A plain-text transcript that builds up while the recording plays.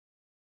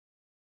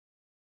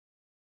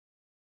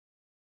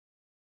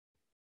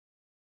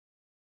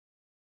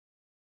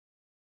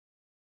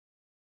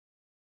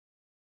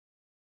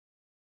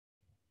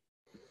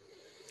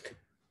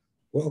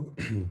Well,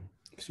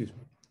 excuse me.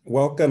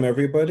 Welcome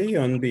everybody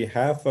on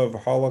behalf of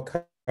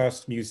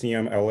Holocaust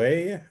Museum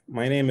LA.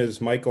 My name is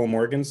Michael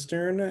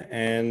Morgenstern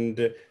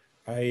and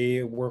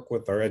I work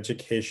with our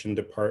education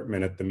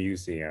department at the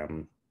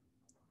museum.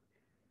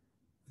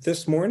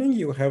 This morning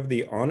you have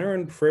the honor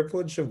and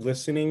privilege of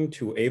listening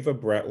to Ava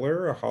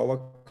Brettler, a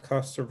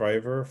Holocaust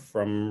survivor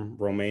from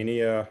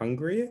Romania,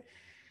 Hungary.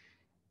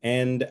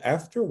 And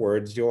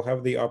afterwards, you'll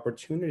have the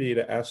opportunity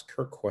to ask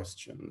her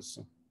questions.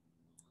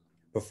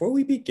 Before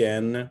we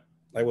begin,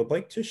 I would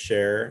like to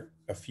share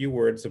a few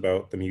words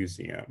about the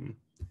museum.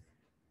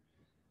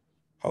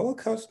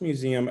 Holocaust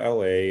Museum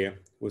LA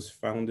was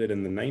founded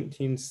in the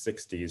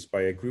 1960s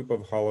by a group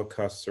of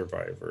Holocaust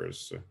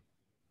survivors.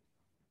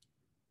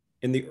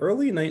 In the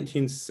early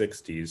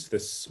 1960s,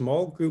 this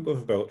small group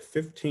of about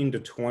 15 to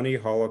 20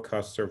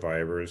 Holocaust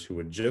survivors who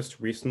had just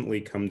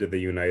recently come to the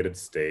United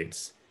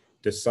States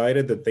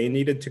decided that they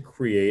needed to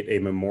create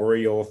a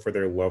memorial for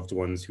their loved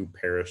ones who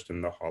perished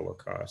in the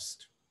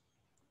Holocaust.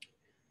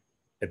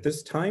 At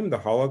this time, the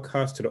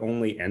Holocaust had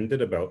only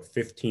ended about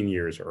 15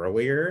 years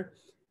earlier,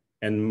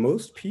 and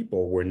most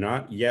people were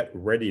not yet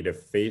ready to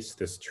face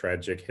this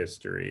tragic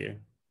history.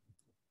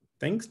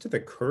 Thanks to the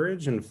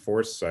courage and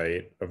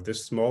foresight of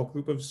this small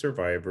group of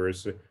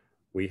survivors,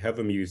 we have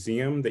a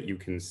museum that you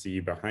can see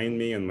behind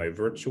me in my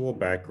virtual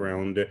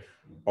background,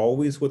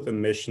 always with a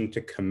mission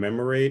to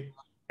commemorate,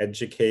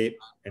 educate,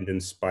 and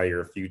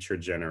inspire future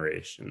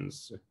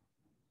generations.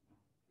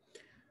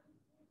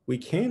 We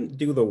can't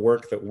do the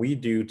work that we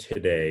do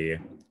today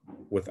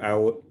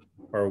without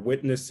our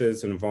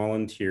witnesses and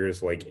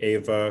volunteers like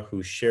Ava,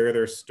 who share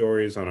their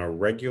stories on a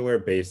regular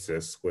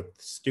basis with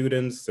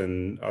students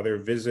and other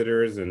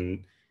visitors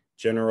and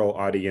general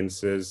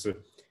audiences.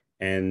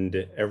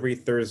 And every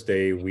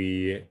Thursday,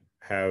 we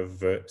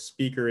have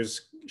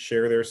speakers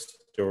share their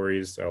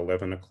stories at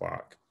 11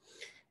 o'clock.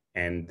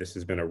 And this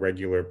has been a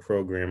regular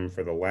program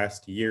for the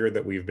last year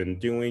that we've been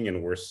doing,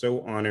 and we're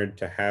so honored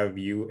to have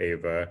you,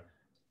 Ava,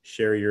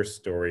 share your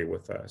story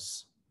with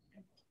us.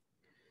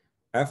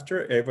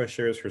 After Ava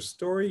shares her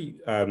story,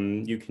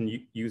 you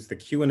can use the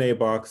Q&A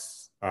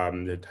box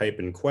to type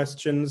in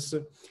questions.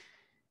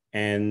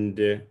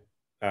 And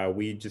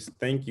we just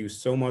thank you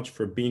so much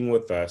for being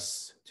with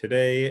us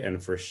today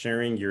and for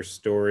sharing your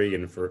story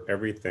and for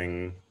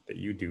everything that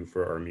you do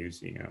for our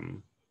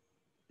museum.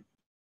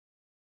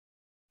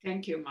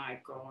 Thank you,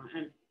 Michael.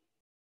 And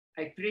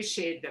I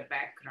appreciate the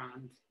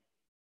background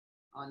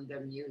on the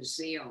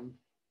museum.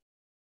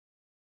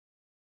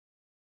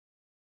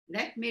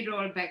 Let me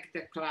roll back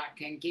the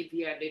clock and give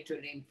you a little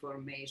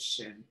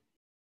information.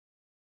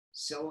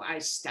 So I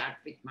start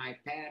with my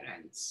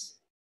parents.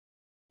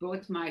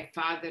 Both my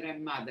father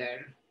and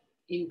mother,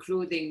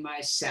 including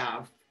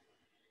myself,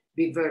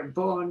 we were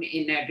born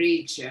in a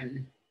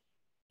region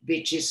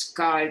which is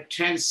called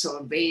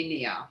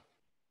Transylvania.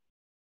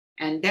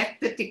 And that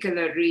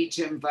particular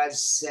region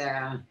was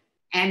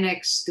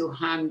annexed to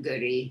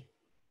Hungary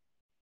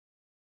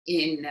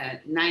in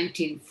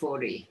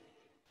 1940,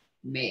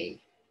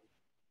 May.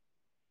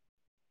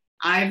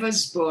 I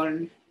was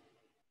born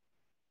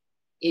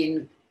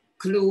in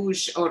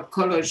Cluj or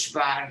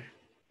Kolozsvár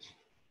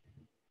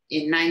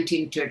in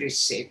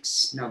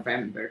 1936,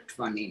 November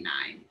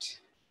 29th.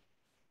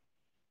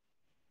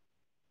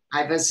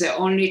 I was the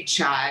only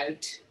child.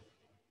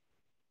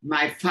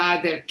 My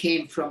father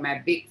came from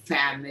a big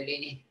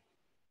family.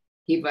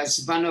 He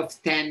was one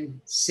of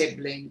 10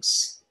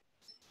 siblings.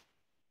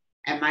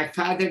 And my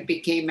father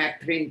became a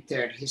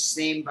printer. His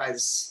name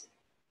was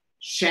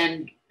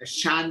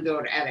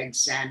Sándor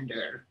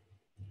Alexander,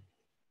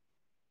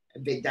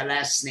 with the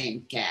last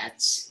name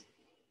Katz.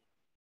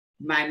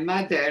 My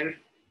mother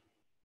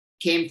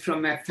came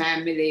from a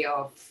family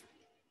of,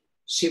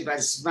 she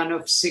was one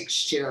of 6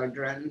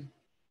 children.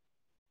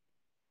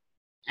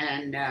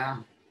 And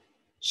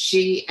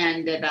she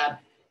ended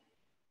up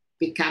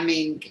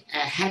becoming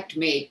a hat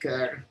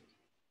maker.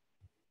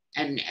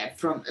 And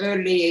from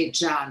early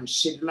age on,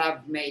 she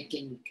loved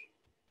making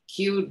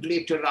cute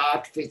little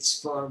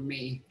outfits for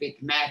me with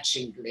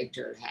matching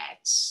little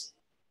hats.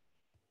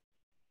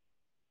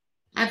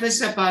 I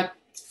was about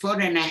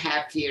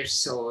 4.5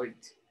 years old.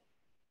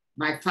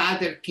 My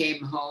father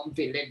came home.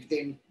 We lived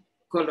in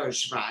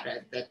Kolozsvár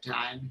at the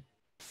time.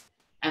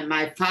 And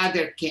my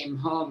father came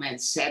home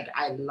and said,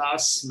 I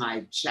lost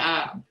my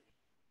job.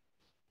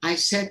 I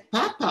said,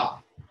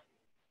 Papa,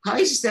 how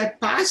is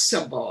that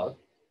possible?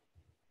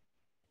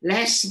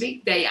 Last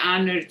week they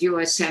honored you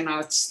as an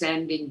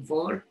outstanding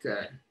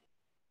worker.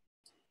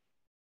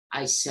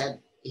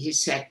 He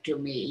said to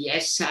me,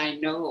 yes, I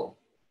know,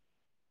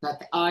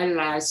 but I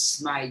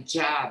lost my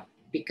job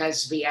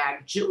because we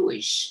are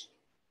Jewish.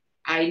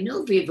 I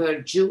knew we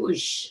were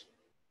Jewish,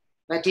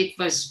 but it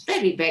was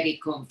very, very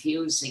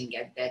confusing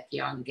at that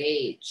young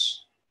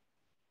age.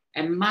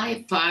 And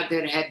my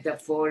father had the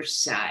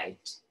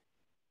foresight.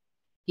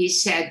 He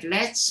said,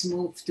 let's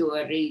move to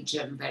a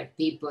region where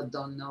people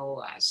don't know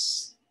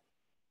us.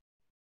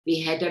 We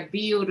had a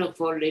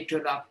beautiful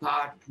little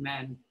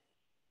apartment,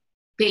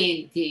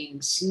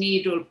 paintings,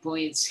 needle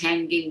points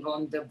hanging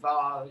on the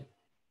wall.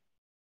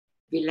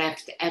 We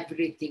left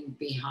everything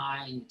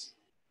behind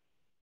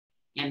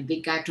and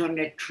we got on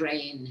a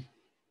train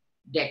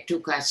that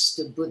took us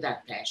to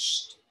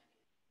Budapest.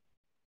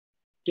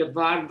 The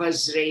war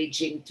was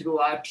raging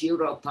throughout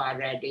Europe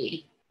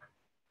already,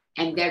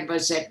 and there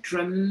was a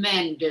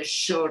tremendous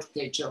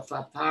shortage of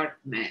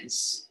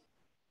apartments.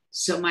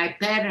 So my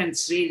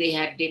parents really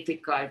had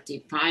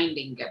difficulty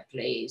finding a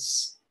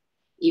place.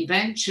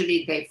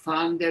 Eventually they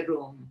found a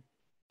room.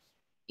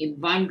 In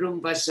one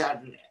room was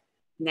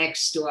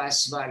next to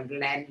us was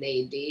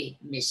landlady,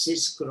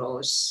 Mrs.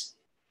 Gross.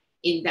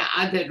 In the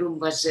other room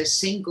was a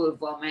single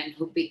woman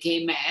who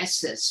became an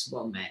SS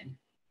woman.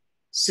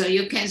 So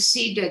you can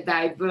see the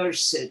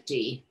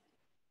diversity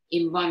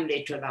in one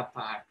little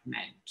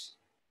apartment.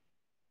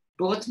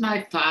 Both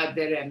my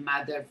father and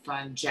mother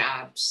found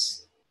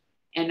jobs,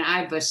 and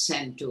I was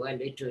sent to a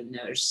little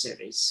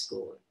nursery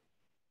school.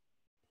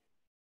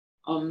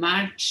 On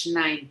March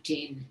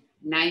 19,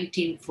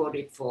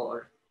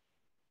 1944,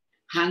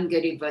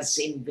 Hungary was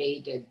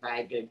invaded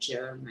by the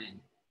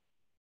Germans.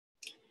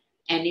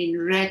 And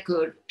in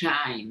record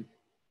time,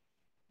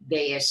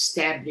 they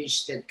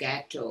established the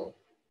ghetto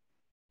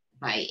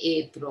by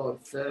April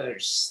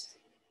 1st.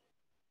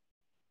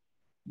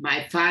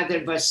 My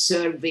father was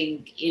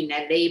serving in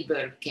a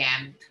labor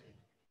camp,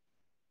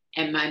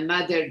 and my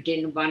mother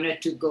didn't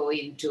want to go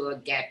into a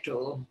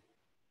ghetto.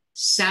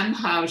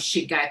 Somehow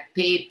she got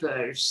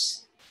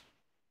papers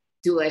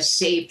to a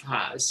safe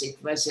house.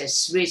 It was a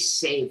Swiss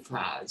safe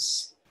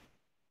house.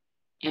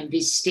 And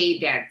we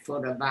stayed there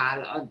for a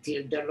while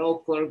until the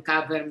local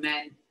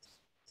government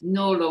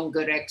no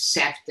longer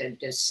accepted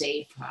the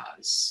safe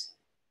house.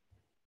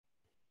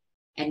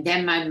 And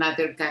then my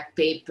mother got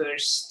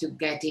papers to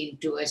get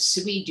into a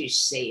Swedish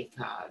safe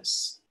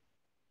house.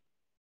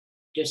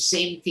 The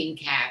same thing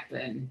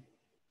happened.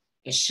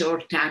 A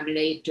short time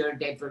later,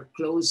 they were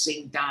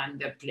closing down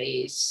the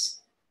place.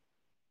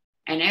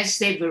 And as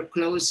they were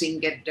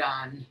closing it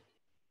down,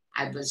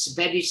 I was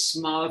very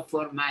small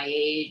for my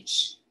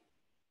age.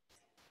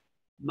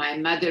 My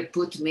mother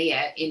put me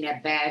in a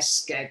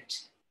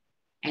basket,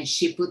 and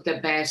she put the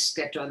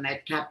basket on the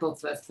top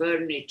of a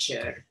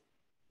furniture.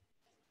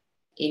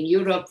 In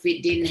Europe,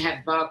 we didn't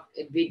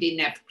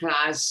have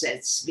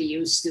closets. We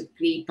used to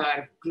keep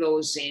our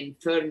clothes in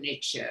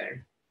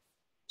furniture.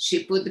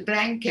 She put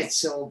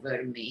blankets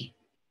over me.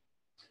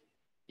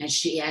 And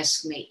she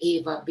asked me,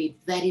 Eva, be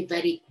very,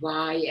 very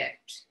quiet.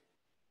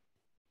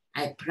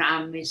 I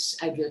promise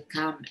I will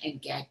come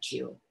and get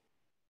you.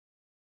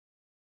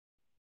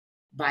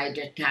 By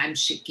the time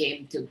she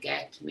came to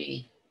get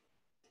me,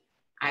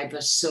 I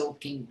was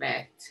soaking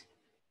wet.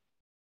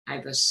 I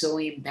was so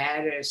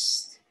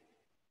embarrassed.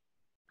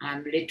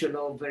 I'm little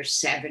over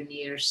 7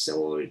 years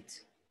old.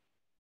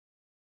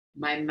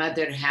 My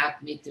mother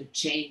helped me to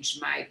change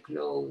my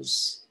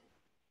clothes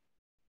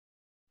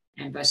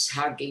and was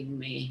hugging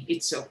me.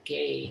 It's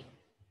okay.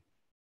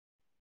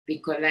 We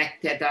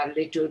collected our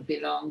little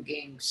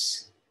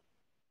belongings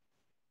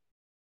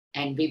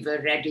and we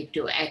were ready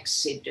to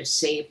exit the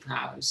safe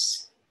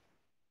house,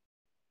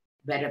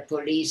 where a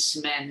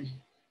policeman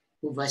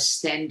who was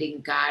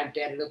standing guard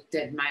there looked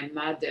at my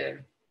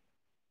mother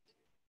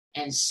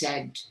and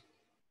said,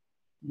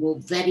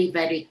 move very,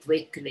 very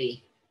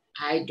quickly.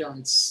 I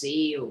don't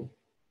see you.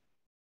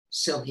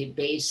 So he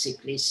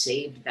basically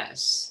saved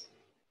us.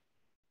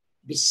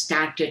 We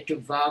started to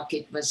walk.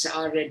 It was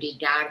already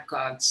dark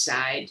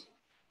outside.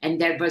 And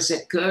there was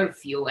a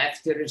curfew.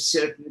 After a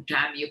certain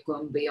time, you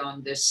couldn't be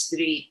on the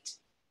street.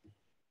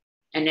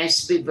 And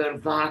as we were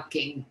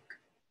walking,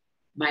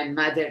 my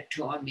mother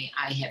told me,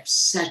 I have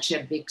such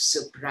a big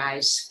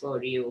surprise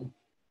for you.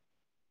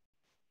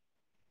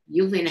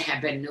 You will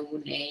have a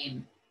new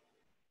name.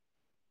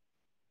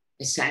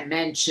 As I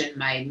mentioned,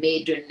 my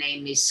maiden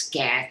name is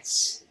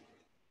Katz.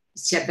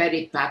 It's a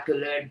very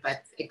popular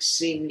but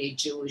extremely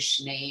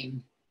Jewish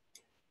name.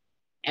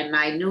 And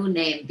my new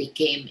name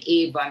became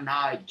Eva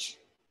Nagy.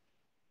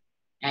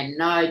 And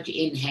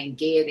Nagy in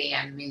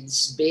Hungarian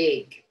means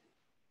big.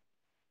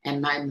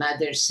 And my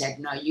mother said,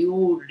 no,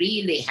 you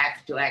really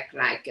have to act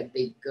like a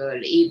big girl.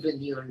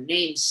 Even your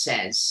name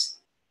says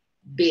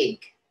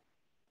big.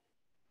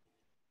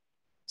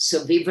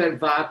 So we were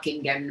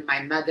walking and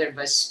my mother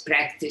was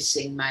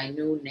practicing my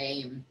new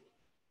name.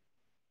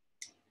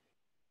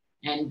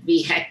 And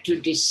we had to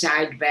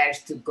decide where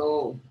to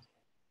go.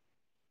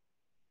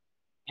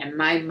 And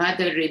my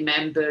mother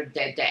remembered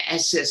that the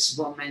SS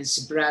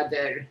woman's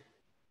brother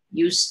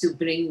used to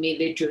bring me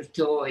little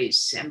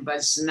toys and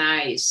was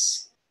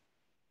nice.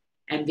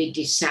 And we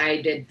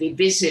decided, we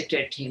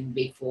visited him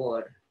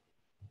before.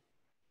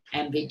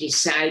 And we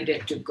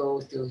decided to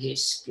go to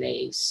his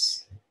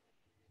place.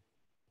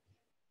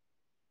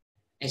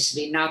 As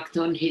we knocked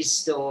on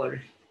his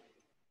door,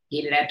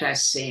 he let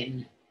us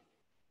in.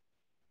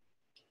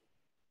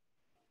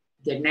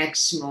 The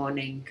next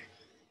morning,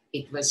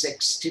 it was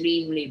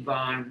extremely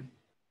warm.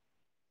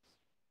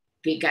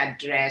 We got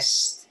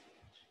dressed,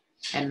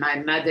 and my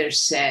mother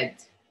said,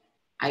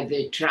 I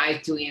will try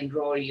to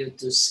enroll you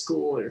to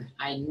school.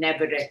 I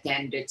never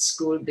attended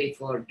school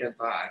before the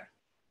war.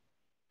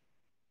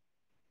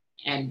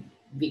 And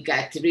we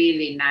got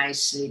really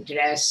nicely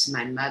dressed.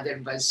 My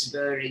mother was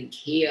wearing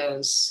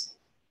heels.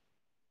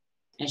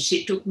 And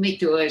she took me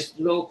to a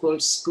local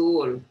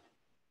school.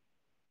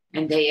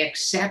 And they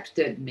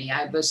accepted me.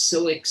 I was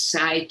so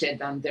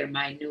excited under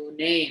my new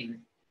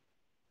name.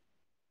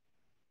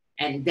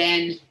 And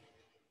then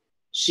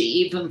she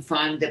even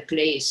found a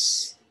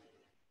place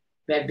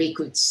where we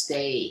could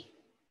stay.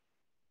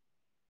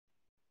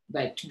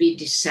 But we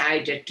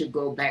decided to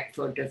go back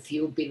for the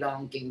few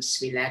belongings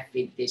we left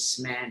with this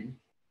man.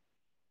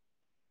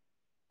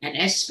 And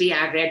as we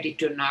are ready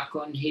to knock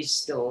on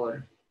his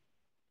door,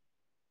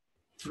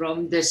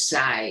 from the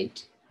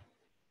side,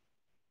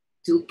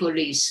 two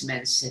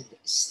policemen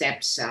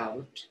steps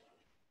out.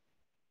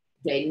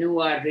 They knew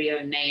our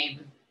real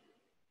name.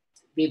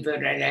 We were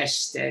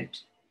arrested,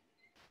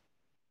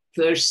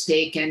 first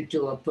taken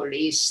to a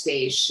police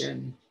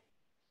station.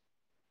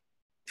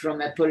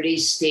 From a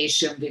police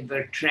station, we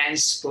were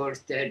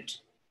transported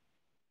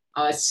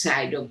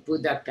outside of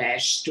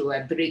Budapest to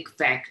a brick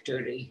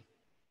factory.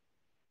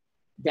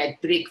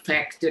 That brick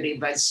factory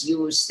was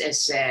used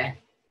as a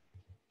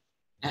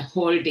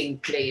holding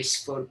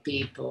place for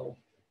people.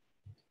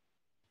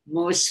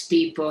 Most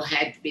people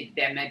had with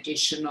them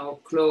additional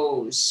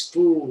clothes,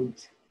 food.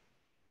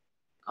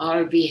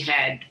 All we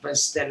had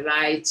was the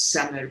light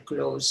summer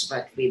clothes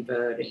what we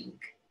were wearing.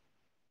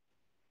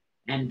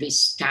 And we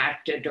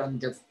started on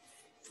the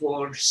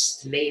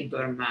forced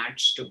labor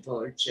march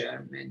toward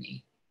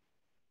Germany.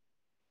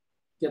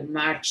 The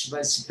march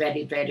was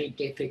very, very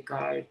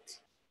difficult.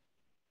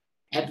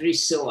 Every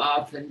so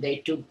often they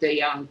took the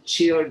young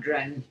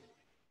children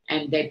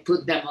and they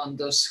put them on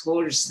those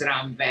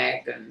horse-drawn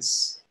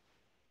wagons.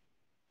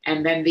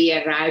 And when we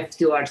arrived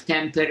to our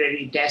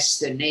temporary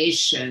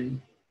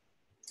destination,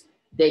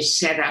 they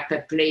set up a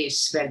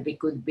place where we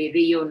could be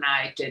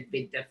reunited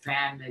with the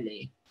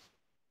family.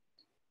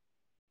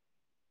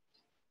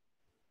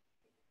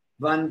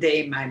 One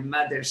day my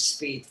mother's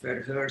feet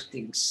were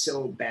hurting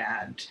so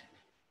bad.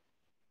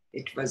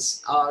 It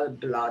was all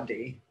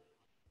bloody.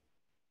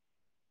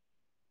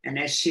 And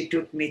as she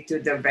took me to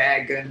the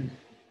wagon,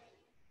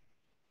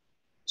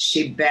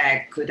 she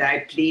begged, could I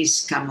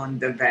please come on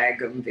the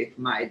wagon with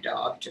my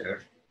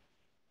daughter?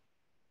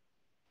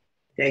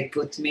 They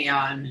put me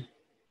on.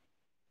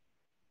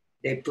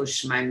 They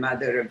pushed my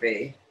mother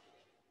away.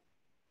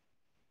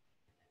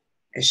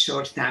 A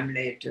short time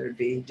later,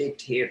 we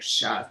did hear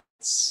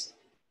shots.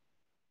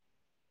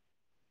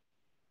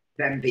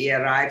 When we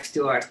arrived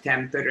to our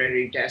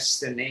temporary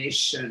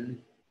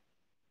destination,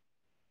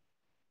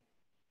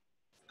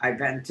 I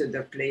went to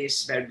the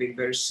place where we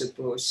were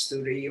supposed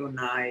to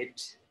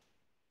reunite.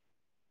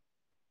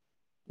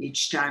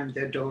 Each time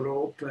the door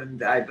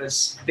opened, I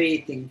was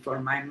waiting for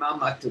my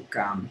mama to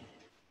come.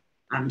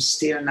 I'm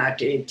still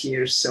not 8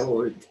 years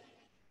old.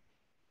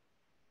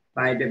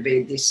 By the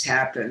way, this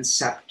happened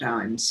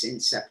sometimes in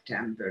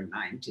September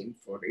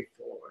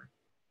 1944.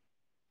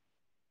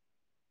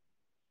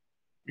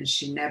 And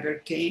she never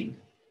came.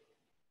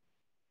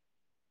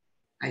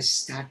 I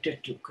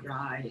started to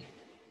cry.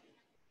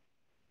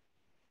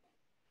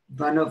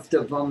 One of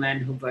the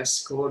women who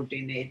was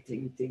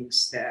coordinating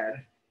things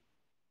there,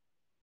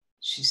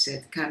 she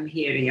said, come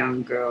here,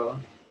 young girl.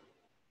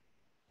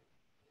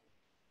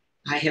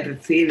 I have a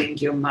feeling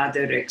your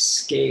mother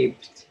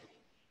escaped.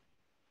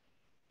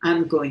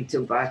 I'm going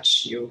to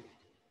watch you.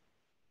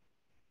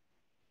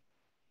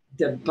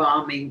 The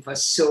bombing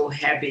was so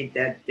heavy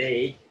that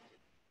day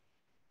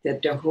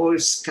that the whole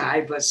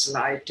sky was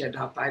lighted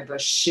up. I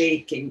was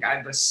shaking.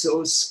 I was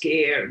so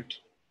scared.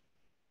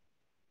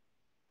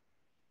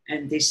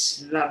 And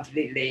this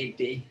lovely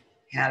lady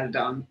held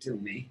on to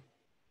me.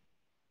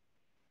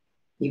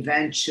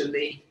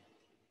 Eventually,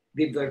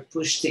 we were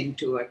pushed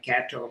into a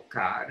cattle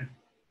car.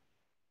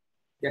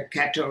 The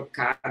cattle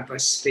car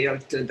was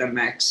filled to the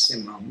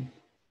maximum.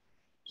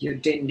 You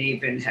didn't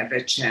even have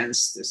a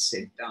chance to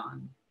sit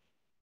down.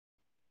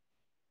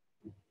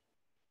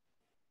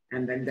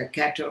 And when the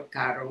cattle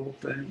car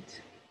opened,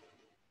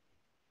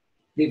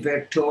 we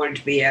were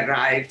told we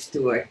arrived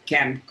to a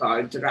camp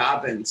called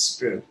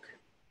Ravensbruck.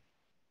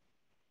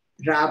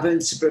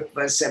 Ravensbruck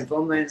was a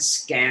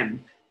women's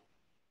camp,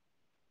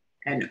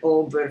 and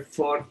over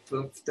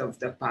 4/5 of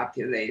the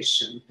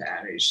population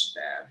perished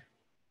there.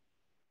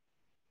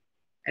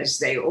 As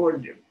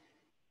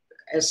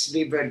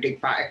we were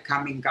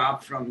coming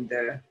up from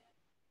the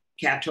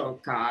cattle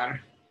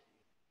car,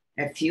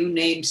 a few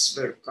names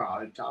were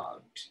called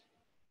out.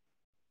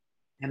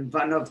 And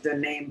one of the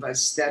names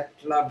was that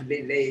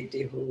lovely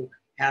lady who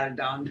held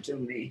on to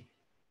me.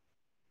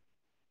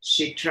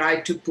 She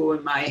tried to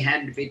pull my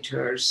hand with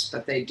hers,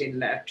 but they didn't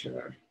let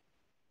her.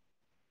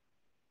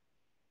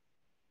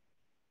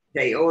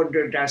 They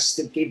ordered us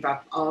to give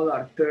up all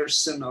our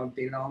personal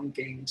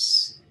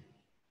belongings.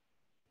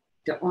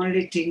 The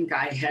only thing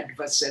I had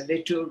was a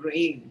little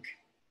ring,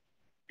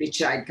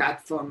 which I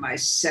got for my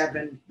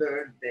 7th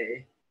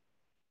birthday.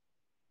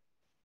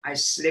 I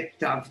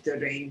slipped off the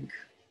ring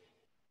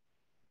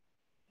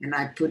and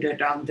I put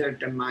it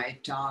under my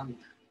tongue.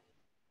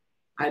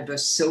 I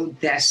was so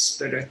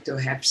desperate to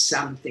have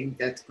something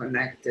that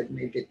connected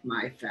me with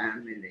my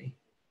family.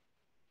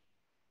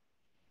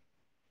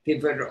 We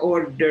were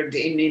ordered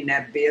in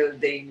a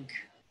building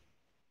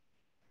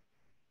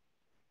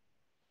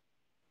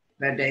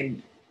where they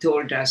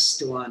told us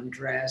to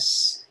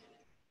undress.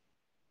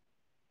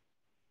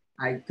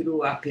 I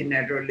grew up in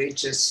a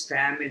religious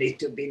family.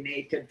 To be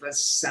naked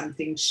was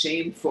something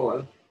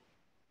shameful.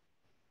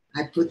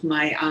 I put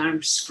my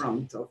arms in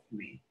front of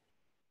me.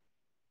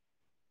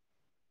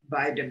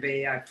 By the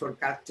way, I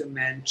forgot to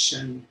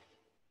mention,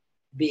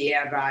 we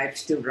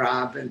arrived to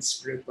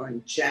Ravensbruck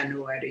on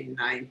January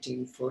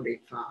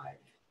 1945.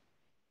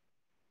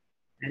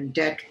 And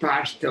that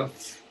part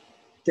of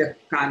the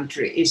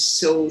country is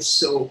so,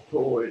 so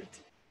cold.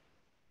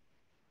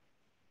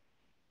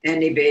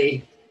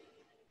 Anyway,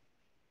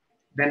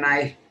 when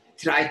I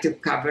tried to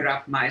cover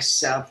up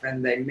myself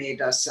and they made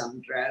us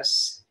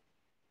undress,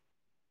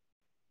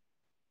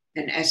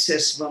 an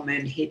SS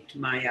woman hit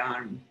my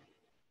arm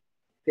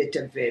with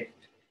a whip.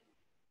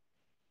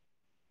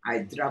 I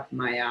dropped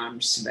my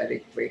arms very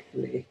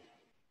quickly.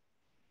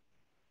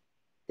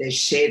 They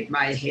shaved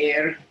my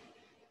hair.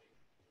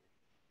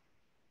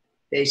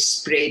 They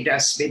sprayed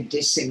us with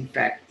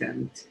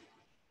disinfectant.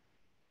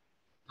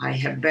 I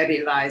have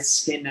very light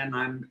skin and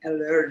I'm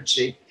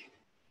allergic.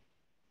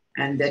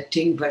 And the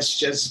thing was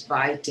just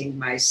biting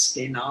my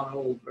skin all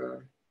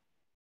over.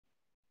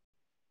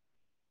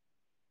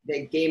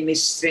 They gave me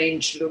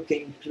strange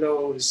looking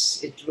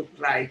clothes. It looked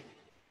like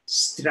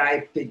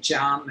striped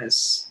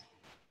pajamas.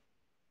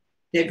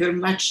 They were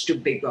much too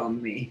big on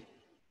me,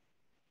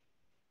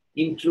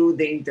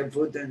 including the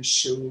wooden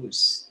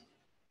shoes.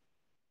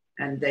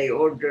 And they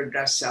ordered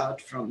us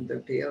out from the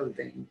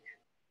building.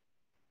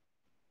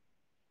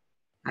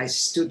 I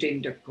stood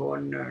in the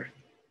corner.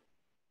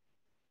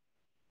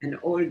 An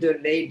older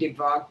lady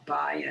walked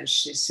by and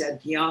she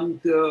said, "Young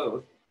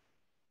girl,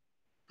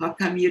 how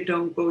come you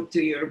don't go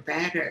to your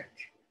barrack?"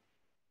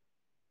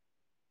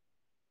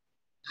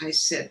 I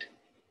said,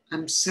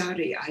 "I'm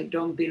sorry, I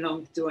don't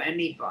belong to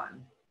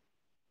anyone."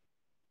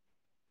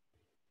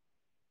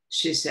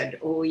 She said,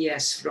 "Oh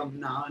yes, from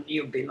now on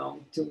you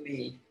belong to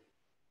me.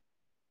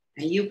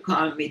 And you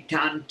call me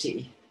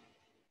Tanti."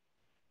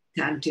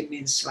 Tanti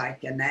means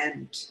like an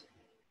aunt.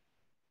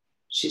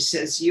 She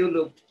says, "You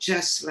look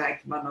just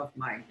like one of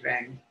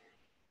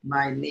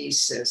my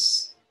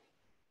nieces."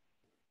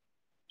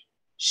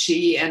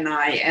 She and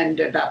I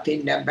ended up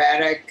in the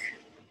barrack.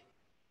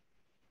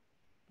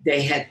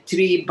 They had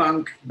 3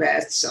 bunk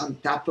beds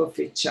on top of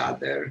each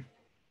other.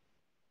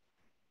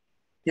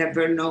 There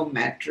were no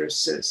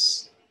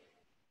mattresses,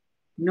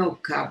 no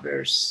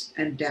covers,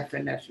 and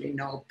definitely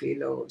no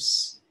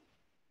pillows.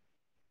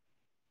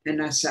 And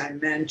as I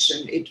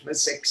mentioned, it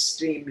was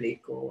extremely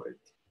cold.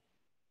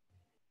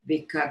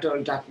 We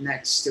cuddled up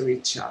next to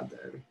each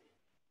other.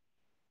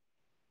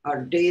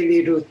 Our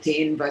daily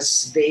routine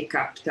was wake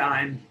up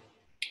time,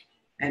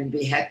 and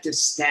we had to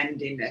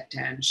stand in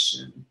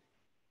attention.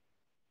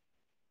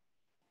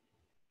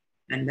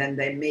 And then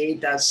they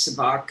made us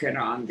walk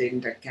around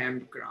in the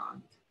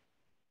campground.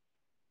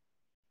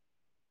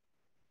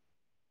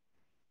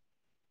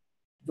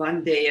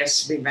 One day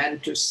as we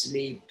went to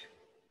sleep,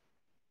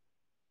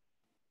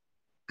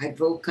 I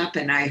woke up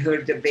and I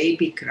heard a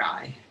baby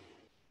cry.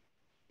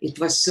 It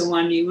was so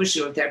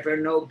unusual, there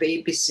were no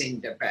babies in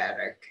the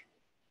barrack.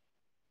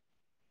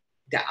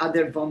 The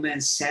other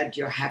woman said,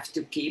 "You have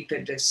to keep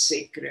it a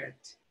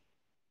secret."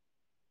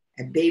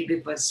 A baby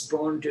was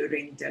born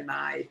during the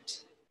night,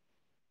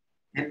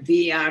 and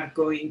we are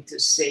going to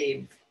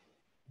save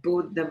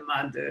both the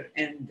mother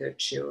and the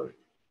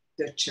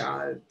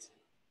child.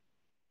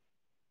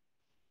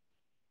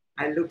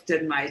 I looked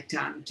at my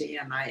Tanti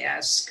and I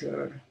asked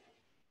her,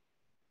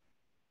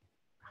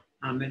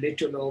 I'm a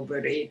little over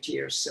 8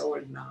 years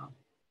old now,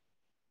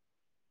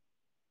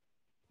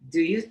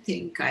 "Do you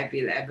think I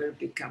will ever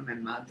become a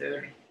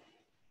mother?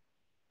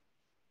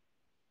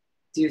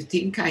 Do you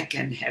think I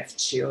can have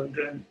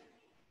children?"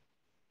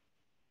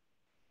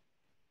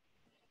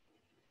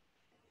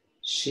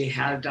 She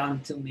held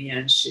on to me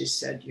and she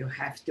said, "You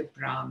have to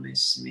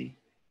promise me.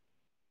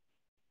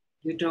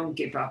 You don't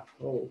give up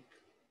hope.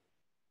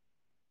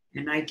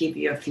 And I give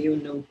you a few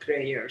new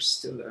prayers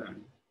to learn."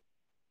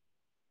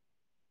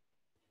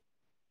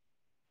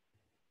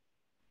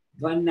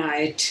 One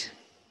night,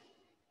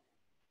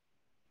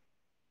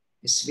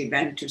 as we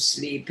went to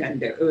sleep in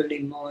the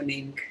early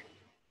morning,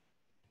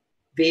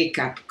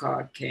 wake-up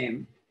call came,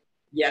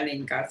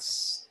 yelling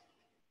us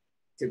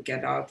to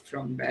get out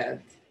from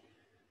bed.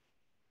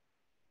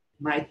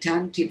 My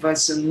Tanti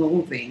wasn't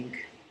moving.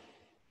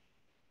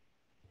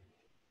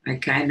 I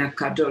kind of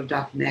cuddled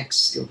up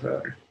next to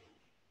her.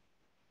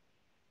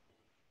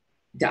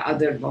 The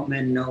other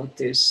woman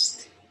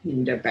noticed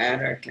in the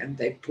barrack and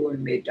they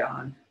pulled me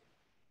down.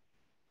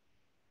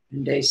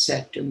 And they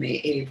said to me,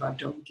 "Eva,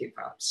 don't give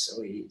up so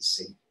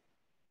easy."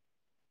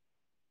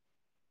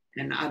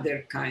 And other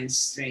kind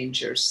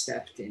strangers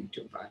stepped in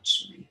to watch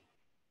me.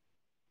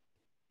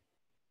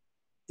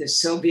 The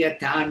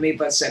Soviet army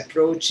was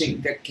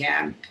approaching the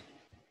camp,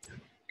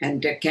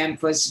 and the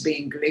camp was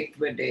being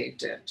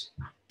liquidated.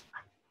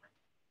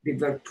 We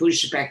were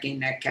pushed back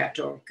in a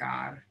cattle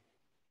car.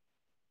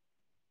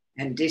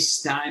 And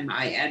this time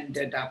I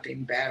ended up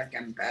in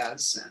Bergen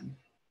Belsen.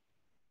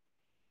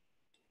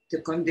 The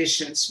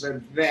conditions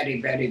were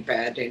very, very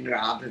bad in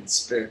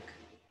Ravensbruck.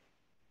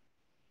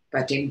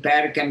 But in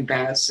Bergen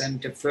Belsen,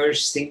 the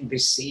first thing we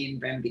seen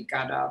when we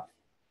got off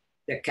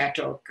the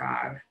cattle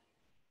car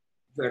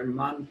were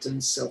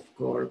mountains of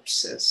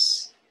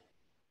corpses.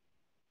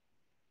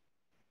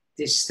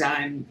 This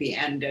time we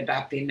ended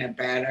up in a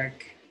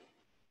barrack.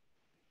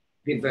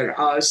 We were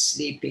all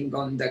sleeping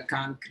on the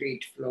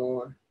concrete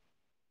floor.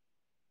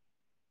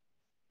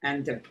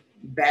 And the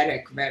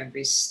barrack where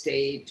we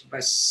stayed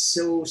was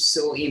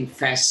so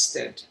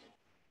infested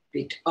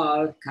with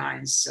all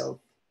kinds of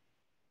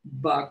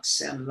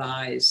bugs and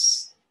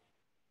lice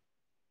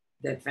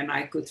that when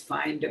I could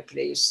find a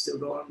place to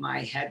roll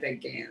my head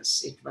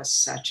against, it was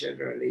such a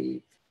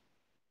relief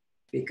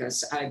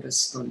because I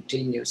was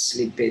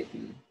continuously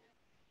bitten.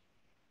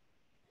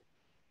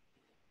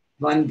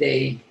 One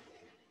day,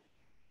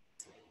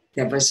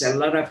 there was a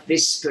lot of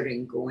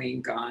whispering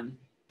going on,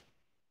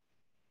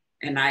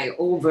 and I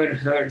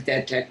overheard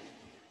that a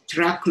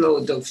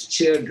truckload of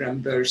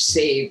children were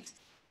saved.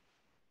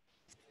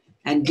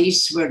 And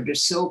these were the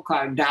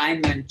so-called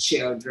diamond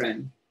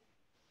children.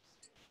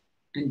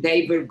 And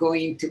they were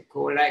going to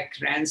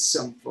collect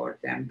ransom for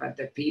them, but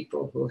the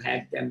people who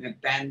had them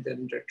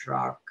abandoned the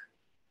truck.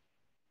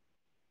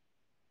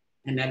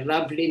 And a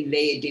lovely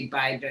lady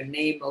by the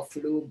name of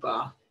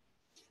Luba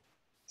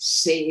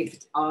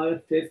saved all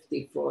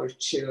 54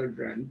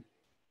 children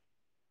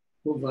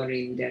who were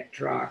in that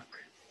truck.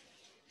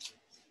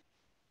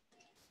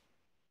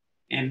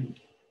 And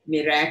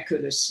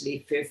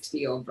miraculously,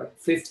 52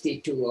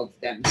 of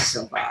them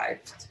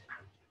survived.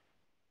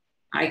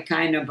 I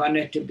kind of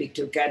wanted to be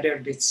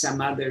together with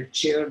some other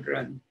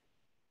children,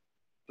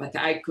 but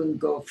I couldn't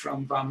go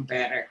from one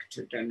barrack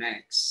to the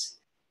next.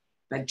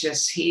 But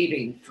just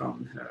hearing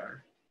from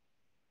her,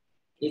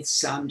 it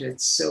sounded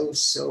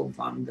so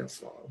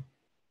wonderful.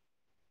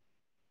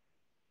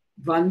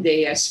 One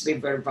day, as we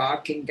were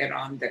walking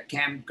around the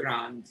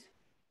campground,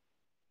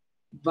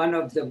 one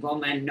of the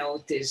women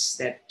noticed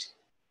that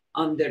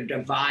under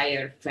the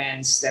wire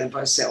fence, there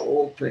was an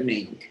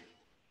opening.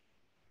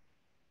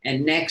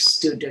 And next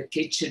to the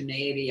kitchen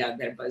area,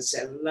 there was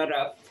a lot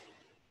of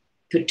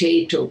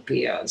potato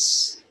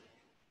peels.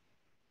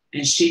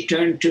 And she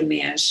turned to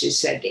me and she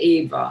said,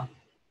 Eva,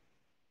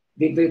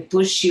 we will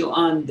push you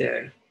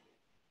under.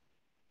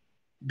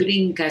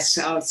 Bring us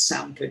out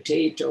some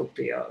potato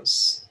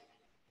peels.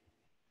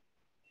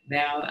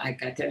 Well, I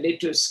got a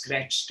little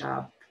scratched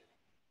up,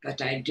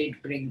 but I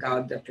did bring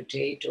out the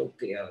potato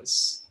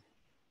peels.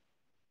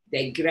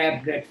 They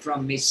grabbed it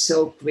from me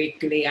so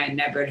quickly, I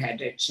never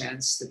had a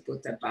chance to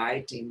put a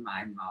bite in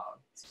my mouth.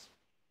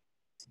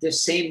 The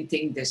same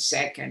thing the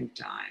second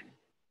time.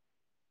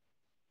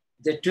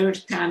 The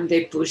third time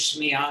they pushed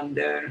me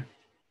under,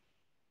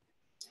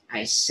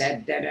 I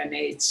sat there and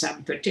ate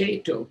some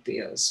potato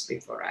peels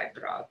before I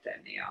brought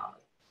any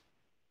out.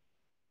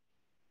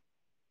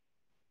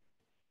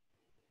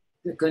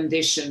 The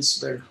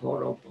conditions were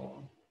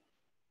horrible.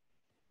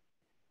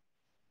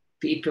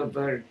 People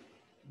were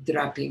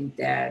dropping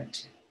dead.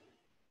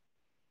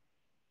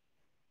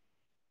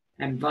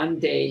 And one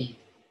day,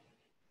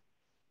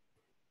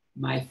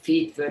 my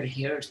feet were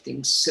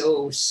hurting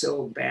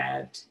so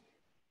bad.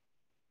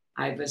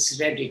 I was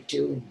ready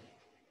to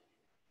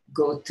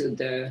go to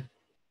the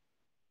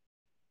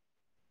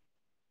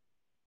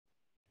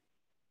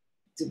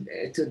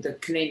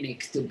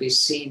clinic to be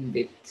seen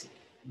with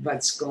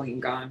what's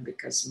going on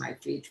because my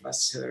feet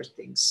was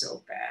hurting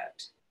so bad.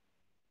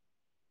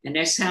 And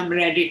as I'm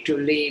ready to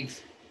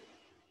leave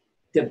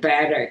the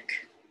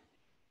barrack,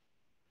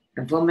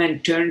 a woman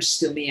turns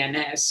to me and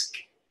asks,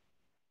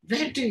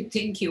 where do you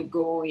think you're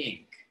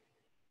going?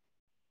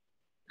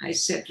 I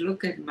said,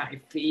 look at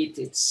my feet,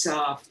 it's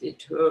soft,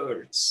 it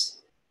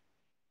hurts.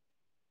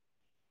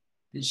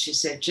 And she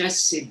said,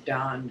 just sit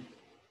down.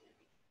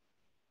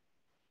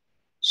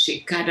 She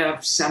cut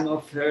off some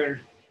of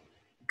her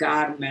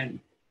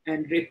garment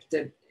and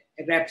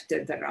wrapped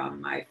it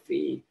around my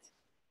feet.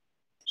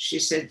 She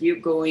said, you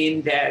go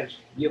in there,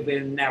 you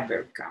will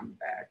never come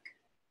back.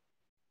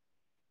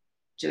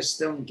 Just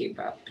don't give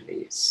up,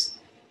 please.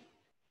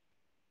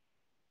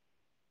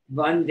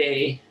 One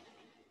day,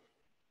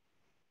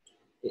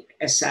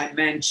 as I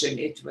mentioned,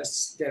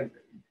 the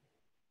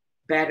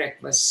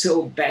barrack was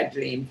so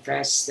badly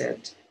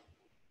infested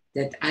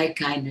that I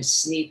kind of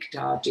sneaked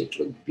out. It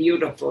looked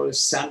beautiful,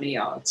 sunny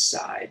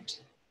outside.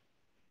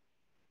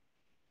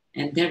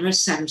 And there was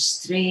some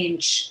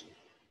strange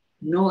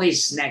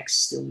noise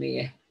next to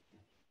me.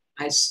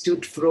 I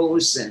stood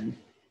frozen.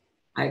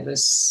 I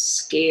was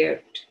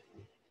scared.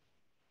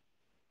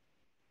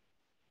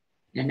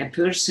 And a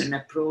person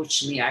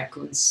approached me. I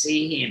couldn't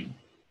see him.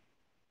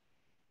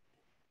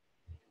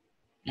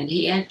 And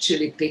he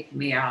actually picked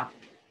me up.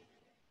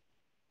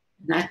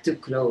 Not too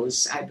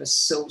close. I was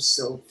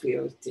so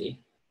filthy.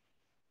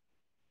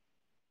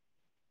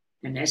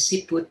 And as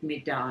he put me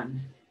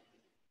down,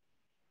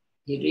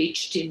 he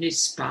reached in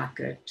his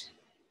pocket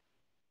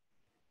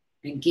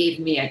and gave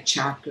me a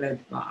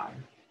chocolate bar.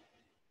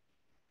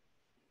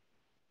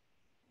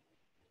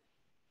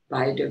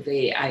 By the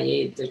way, I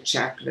ate the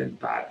chocolate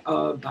bar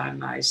all by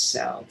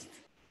myself.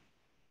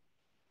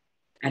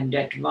 And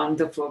that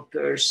wonderful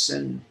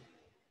person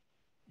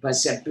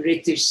was a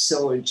British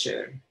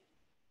soldier.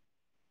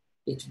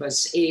 It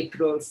was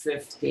April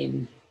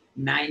 15,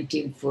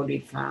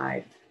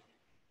 1945,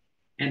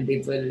 and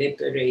we were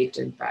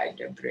liberated by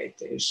the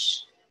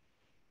British.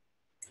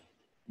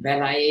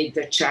 Well, I ate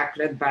the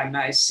chocolate by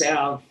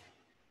myself,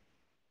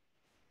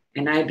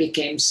 and I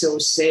became so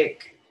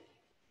sick.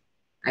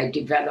 I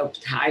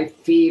developed high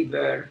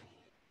fever,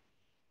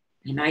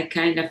 and I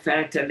kind of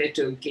felt a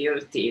little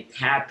guilty it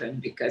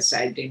happened because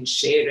I didn't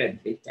share it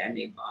with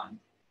anyone.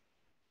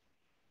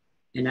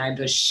 And I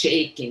was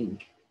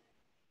shaking.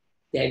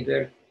 They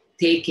were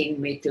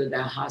taking me to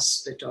the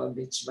hospital,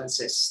 which was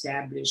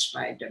established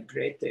by the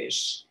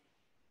British.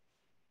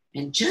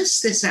 And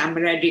just as I'm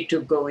ready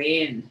to go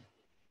in,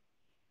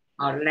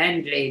 our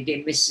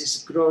landlady,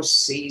 Mrs. Gross,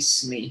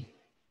 sees me.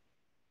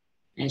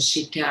 And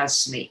she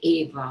tells me,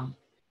 Eva,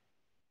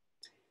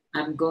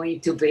 I'm going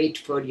to wait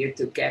for you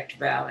to get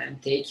well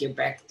and take you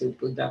back to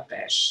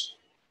Budapest.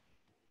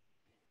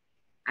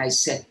 I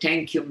said,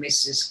 thank you,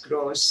 Mrs.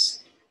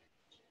 Gross,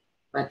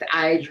 but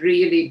I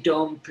really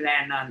don't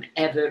plan on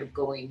ever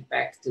going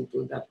back to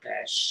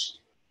Budapest.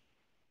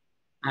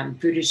 I'm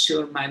pretty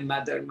sure my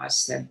mother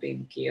must have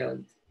been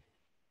killed,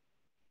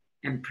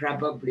 and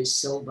probably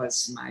so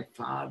was my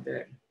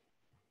father.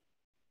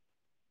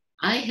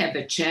 I have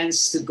a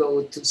chance to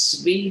go to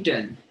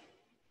Sweden,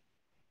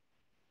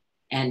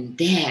 and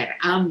there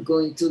I'm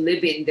going to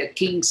live in the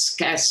king's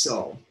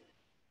castle.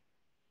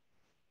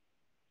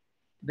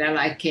 Well,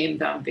 I came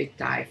down with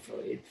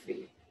typhoid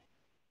fever.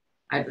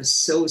 I was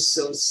so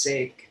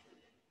sick.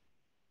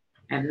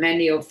 And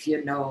many of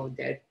you know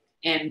that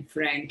Anne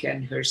Frank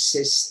and her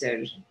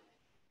sister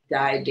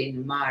died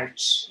in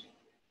March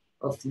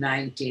of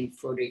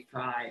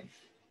 1945.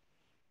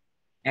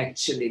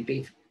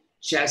 Actually,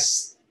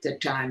 just the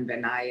time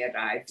when I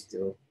arrived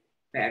to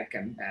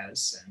Bergen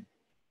Belsen.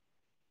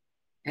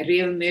 A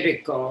real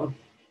miracle.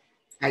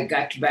 I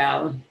got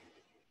well,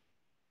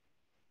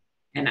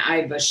 and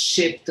I was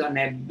shipped on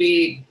a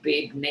big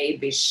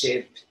Navy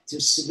ship to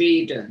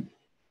Sweden.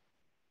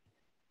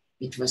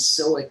 It was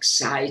so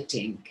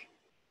exciting.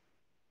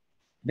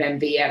 When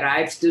we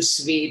arrived to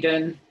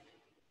Sweden,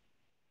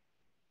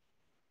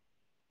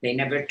 they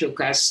never took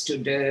us to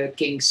the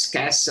king's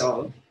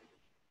castle.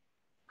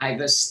 I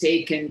was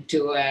taken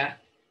to an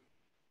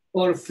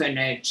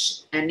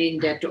orphanage, and in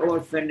that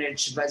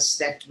orphanage was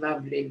that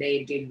lovely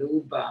lady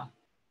Luba.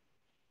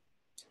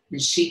 And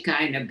she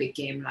kind of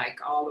became like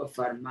all of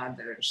our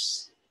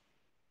mothers.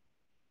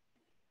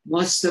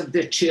 Most of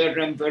the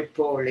children were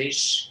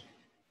Polish,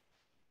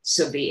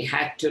 so we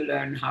had to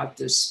learn how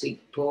to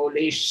speak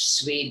Polish,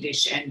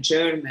 Swedish, and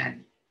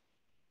German.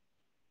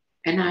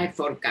 And I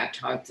forgot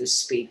how to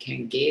speak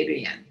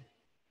Hungarian.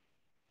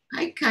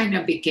 I kind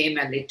of became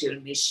a little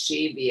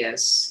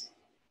mischievous.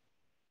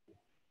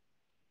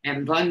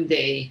 And one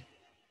day,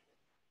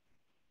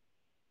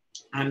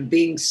 I'm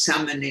being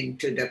summoned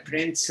into the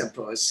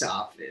principal's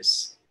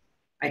office.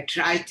 I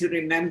tried to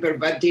remember,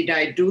 what did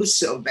I do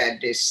so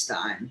bad this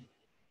time?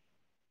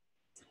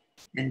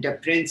 And the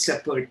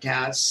principal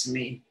tells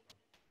me,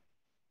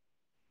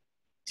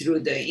 through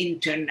the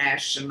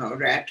International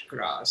Red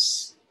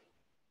Cross,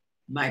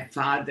 my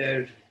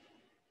father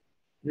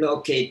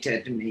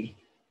located me.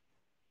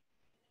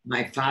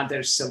 My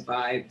father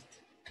survived,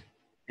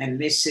 and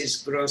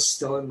Mrs. Gross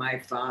told my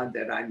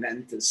father I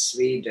went to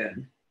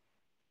Sweden,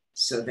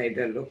 so they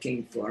were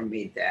looking for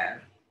me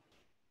there.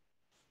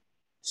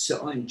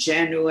 So on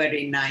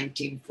January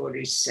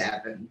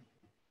 1947,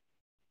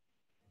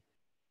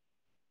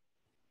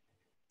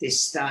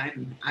 this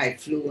time I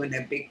flew in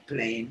a big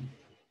plane,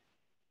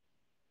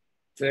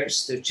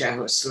 first to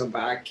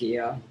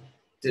Czechoslovakia,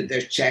 to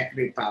the Czech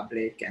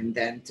Republic, and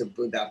then to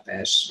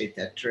Budapest with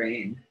a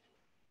train.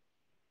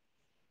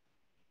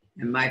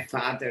 And my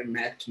father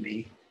met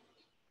me.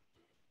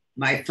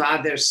 My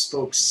father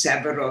spoke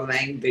several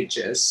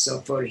languages,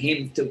 so for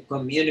him to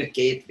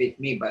communicate with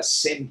me was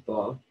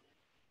simple,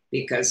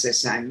 because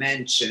as I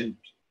mentioned,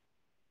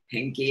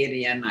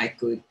 Hungarian I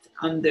could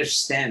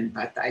understand,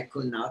 but I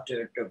could not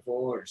utter the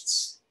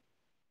words.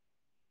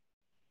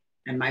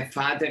 And my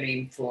father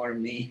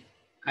informed me,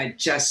 I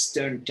just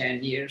turned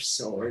 10 years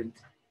old,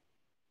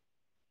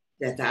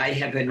 that I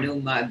have a new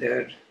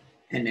mother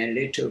and a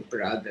little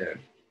brother.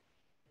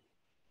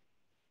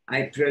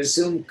 I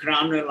presume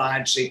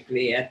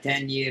chronologically a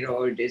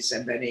 10-year-old is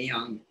a very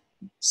young,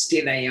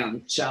 still a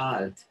young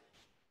child.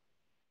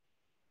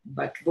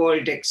 But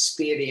world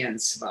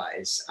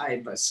experience-wise,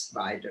 I was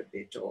quite a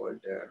bit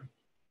older.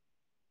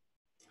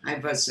 I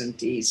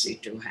wasn't easy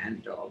to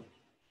handle.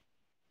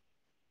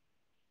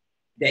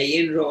 They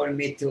enrolled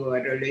me to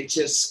a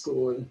religious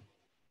school.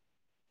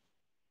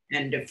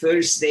 And the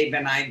first day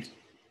when I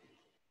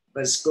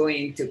was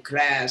going to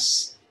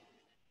class,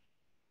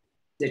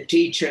 the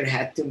teacher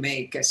had to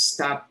make a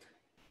stop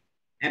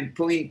and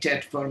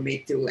pointed for me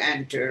to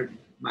enter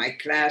my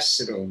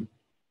classroom.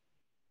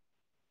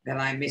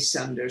 Well, I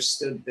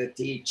misunderstood the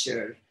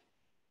teacher,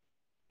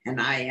 and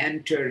I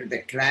entered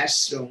the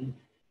classroom,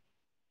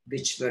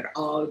 which were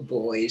all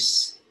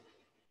boys.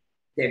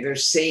 They were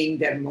saying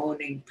their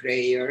morning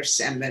prayers,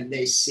 and when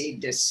they see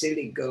the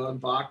silly girl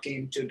walk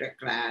into the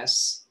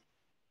class,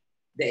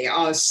 they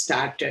all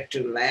started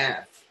to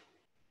laugh.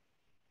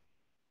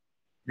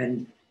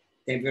 When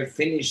they were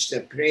finished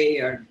the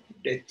prayer,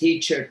 the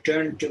teacher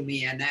turned to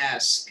me and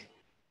asked,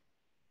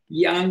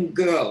 "Young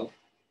girl,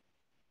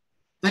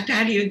 what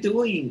are you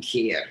doing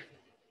here?"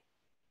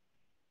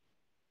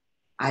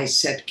 I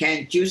said,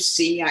 "Can't you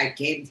see I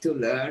came to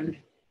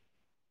learn?"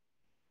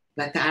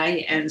 But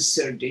I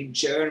answered in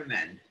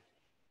German.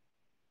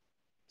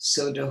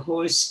 So the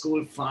whole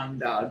school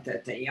found out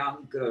that a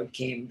young girl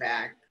came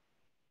back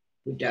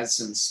who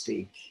doesn't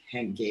speak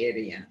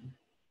Hungarian.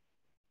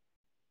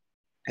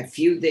 A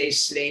few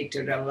days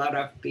later, a lot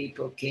of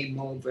people came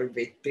over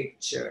with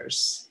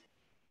pictures,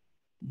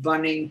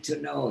 wanting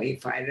to know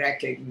if I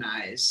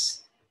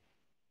recognize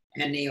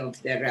any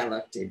of their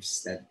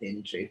relatives that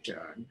didn't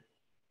return.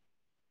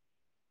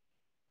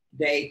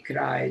 They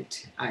cried.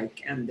 I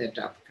ended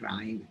up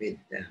crying with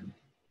them.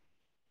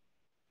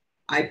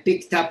 I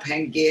picked up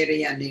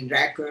Hungarian in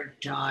record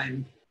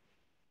time,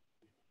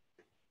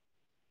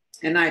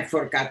 and I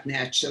forgot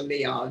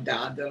naturally all the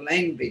other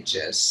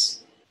languages.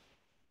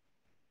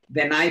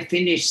 When I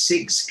finished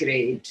 6th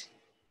grade,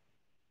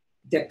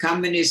 the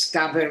communist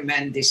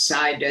government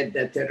decided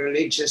that the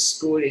religious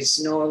school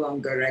is no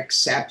longer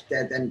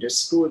accepted, and the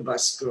school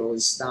was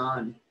closed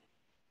down.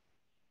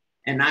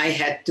 And I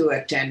had to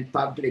attend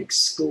public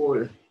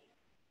school,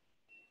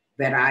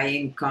 where I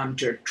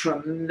encountered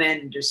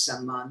tremendous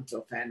amount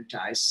of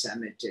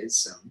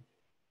anti-Semitism.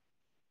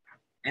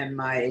 And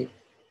my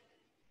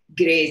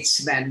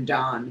grades went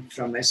down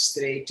from a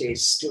straight A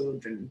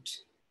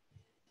student.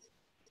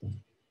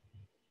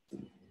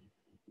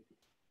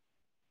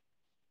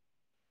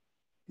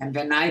 And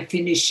when I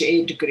finished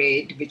 8th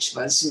grade, which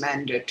was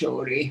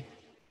mandatory,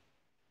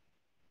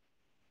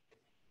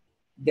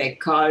 they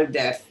called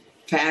a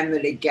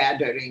family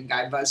gathering.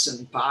 I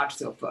wasn't part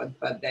of it,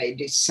 but they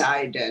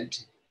decided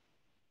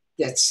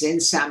that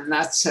since I'm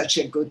not such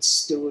a good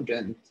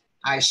student,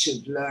 I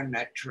should learn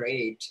a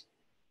trade.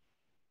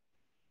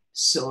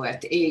 So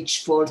at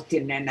age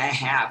 14 and a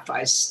half,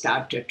 I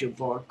started to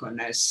work on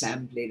an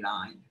assembly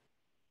line.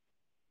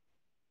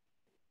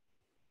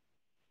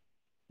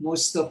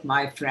 Most of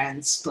my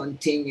friends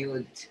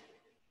continued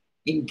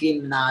in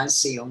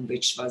gymnasium,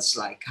 which was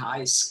like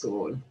high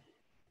school.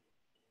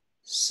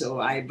 So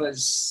I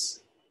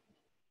was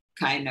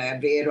kind of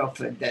aware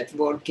of it, that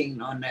working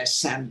on an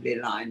assembly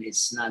line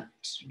is not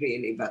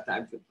really what I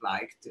would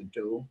like to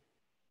do.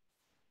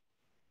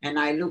 And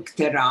I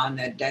looked around.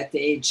 At that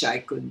age, I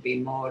could be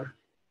more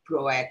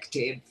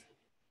proactive.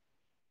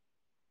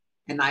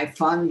 And I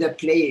found a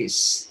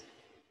place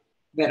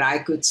where I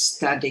could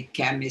study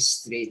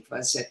chemistry. It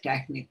was a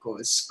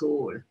technical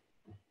school.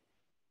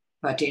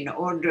 But in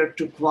order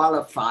to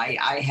qualify,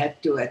 I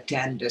had to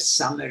attend a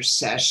summer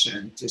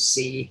session to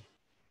see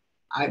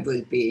I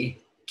would be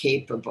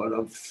capable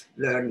of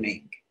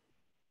learning.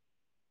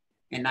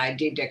 And I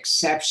did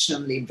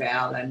exceptionally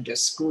well, and the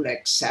school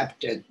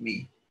accepted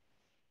me.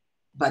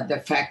 But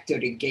the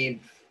factory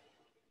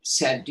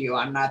said, "You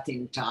are not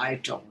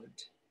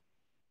entitled."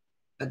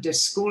 But the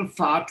school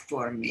fought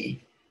for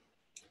me.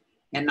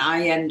 And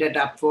I ended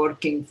up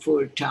working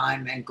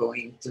full-time and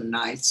going to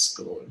night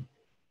school.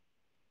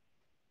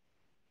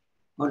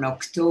 On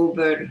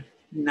October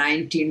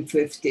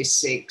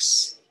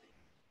 1956,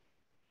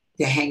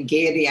 the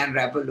Hungarian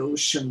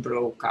Revolution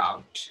broke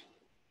out.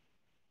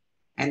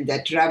 And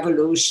that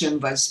revolution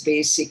was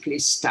basically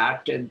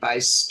started by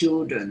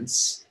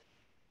students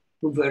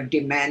who were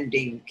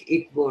demanding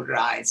equal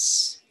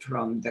rights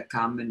from the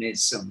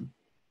communism.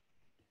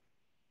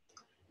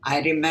 I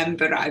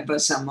remember I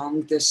was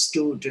among the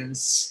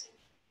students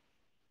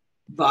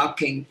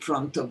walking in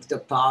front of the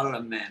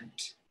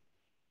parliament.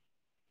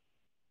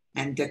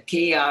 And the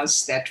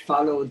chaos that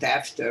followed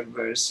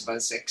afterwards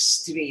was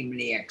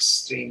extremely,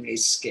 extremely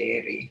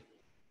scary.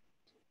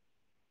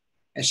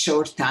 A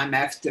short time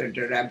after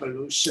the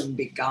revolution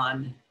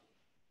began,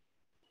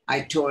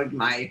 I told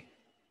my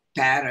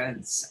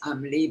parents,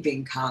 "I'm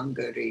leaving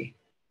Hungary."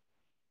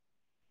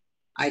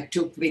 I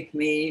took with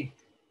me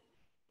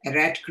a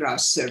Red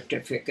Cross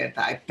certificate.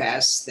 I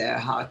passed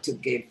how to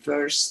give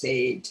first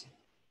aid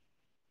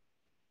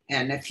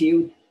and a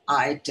few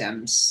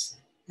items.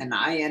 And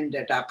I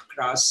ended up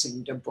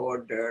crossing the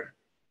border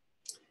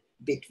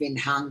between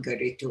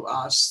Hungary to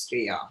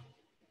Austria.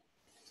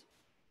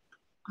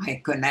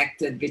 I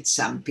connected with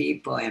some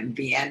people, and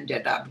we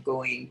ended up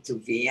going to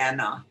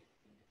Vienna.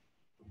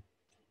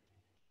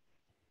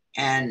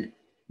 And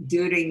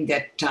during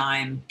that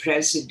time,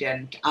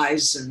 President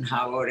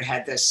Eisenhower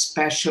had a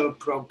special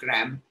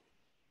program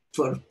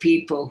for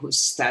people who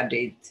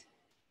studied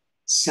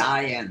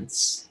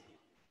science.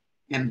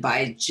 And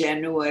by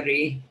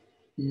January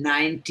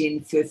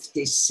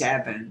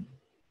 1957,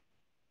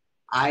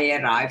 I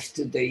arrived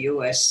to the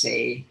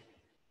USA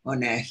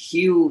on a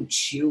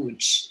huge,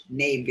 huge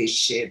Navy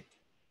ship.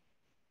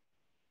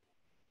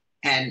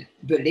 And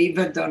believe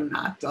it or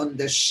not, on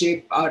the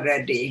ship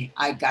already,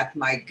 I got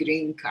my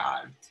green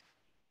card.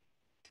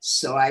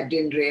 So I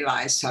didn't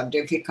realize how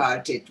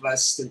difficult it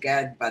was to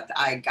get, but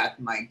I got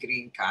my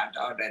green card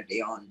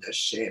already on the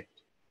ship.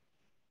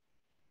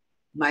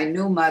 My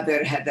new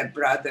mother had a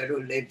brother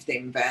who lived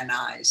in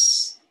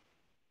Venice.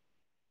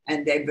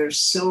 And they were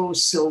so,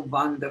 so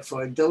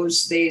wonderful.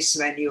 Those days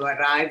when you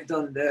arrived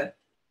on the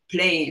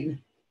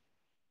plane,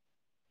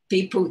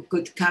 people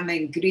could come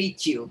and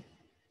greet you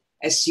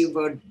as you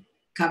were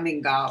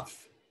coming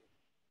off.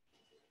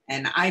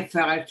 And I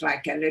felt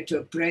like a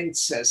little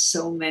princess.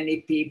 So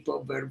many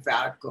people were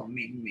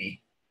welcoming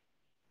me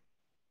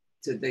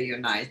to the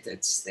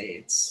United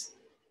States.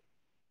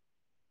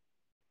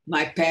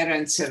 My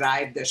parents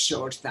arrived a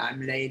short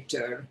time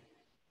later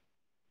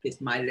with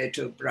my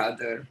little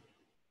brother.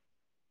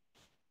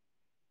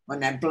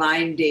 On a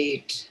blind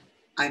date,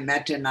 I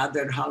met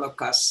another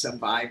Holocaust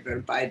survivor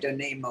by the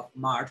name of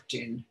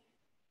Martin.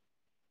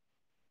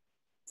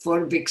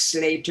 4 weeks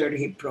later,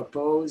 he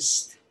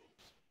proposed,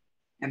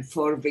 and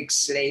 4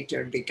 weeks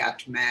later, we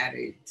got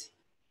married.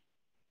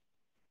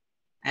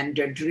 And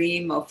the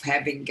dream of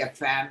having a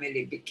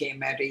family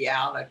became a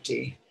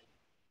reality.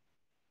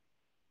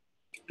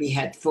 We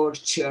had 4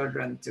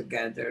 children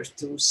together,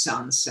 2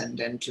 sons and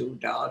then 2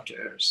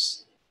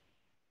 daughters.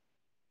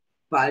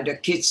 While the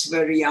kids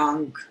were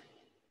young,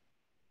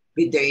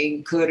 with the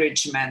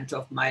encouragement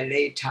of my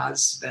late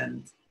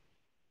husband,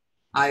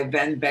 I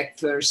went back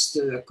first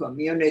to the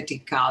community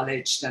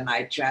college, then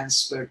I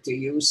transferred to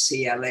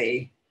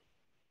UCLA.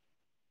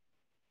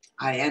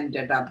 I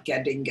ended up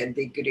getting a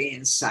degree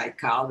in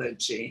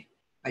psychology.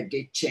 I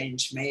did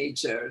change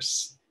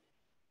majors.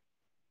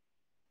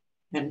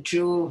 And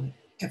through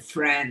a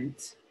friend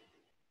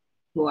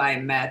who I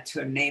met,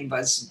 her name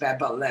was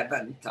Beba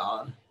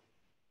Leventhal.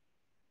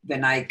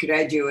 When I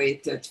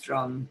graduated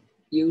from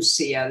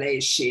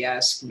UCLA, she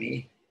asked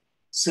me,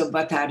 "So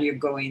what are you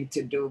going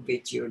to do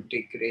with your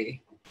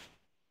degree?"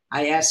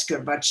 I asked her,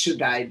 "What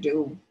should I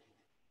do?"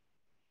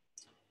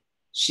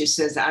 She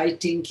says, "I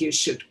think you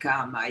should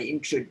come. I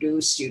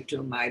introduce you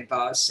to my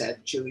boss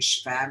at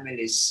Jewish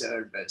Family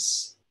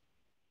Service."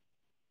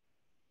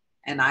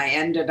 And I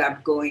ended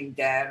up going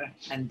there,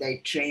 and they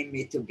trained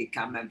me to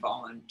become a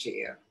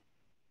volunteer.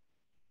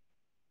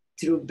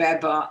 Through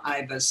Beba,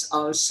 I was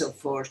also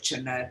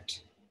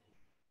fortunate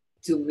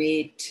to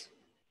meet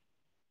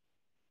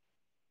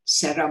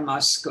Sarah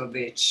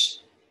Moscovich.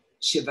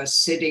 She was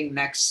sitting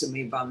next to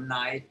me one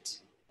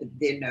night at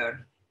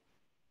dinner,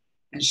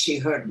 and she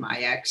heard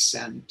my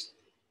accent.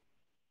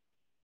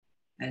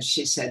 And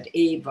she said,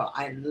 "Eva,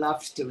 I'd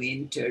love to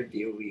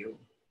interview you."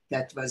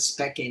 That was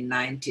back in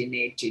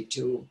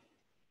 1982.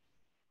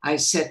 I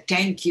said,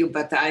 "Thank you,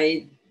 but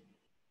I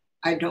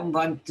don't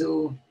want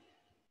to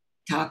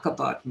talk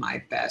about my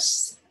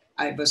past."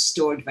 I was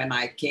told when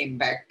I came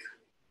back,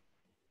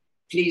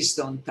 "Please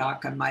don't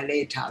talk." And my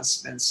late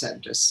husband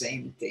said the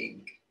same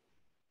thing.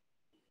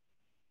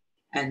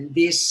 And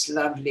this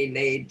lovely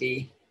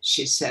lady,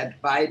 she said,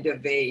 "By the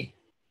way,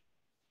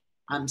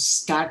 I'm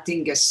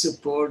starting a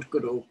support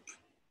group.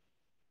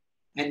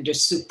 And the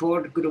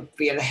support group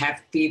will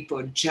have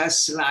people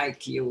just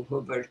like you who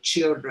were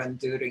children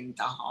during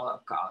the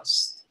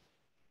Holocaust."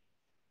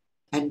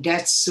 And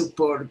that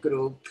support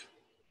group,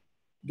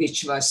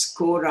 which was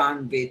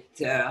co-run with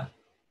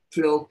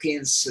Flo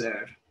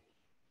Kinsler,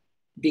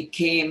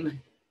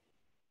 became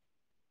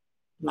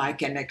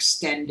like an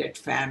extended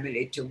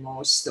family to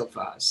most of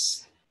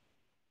us.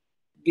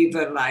 We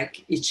were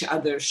like each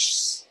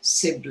other's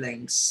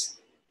siblings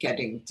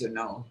getting to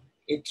know.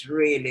 It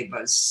really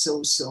was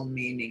so, so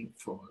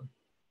meaningful.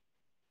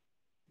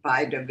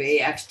 By the way,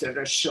 after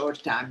a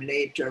short time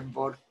later,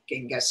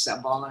 working as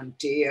a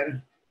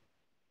volunteer,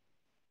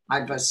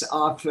 I was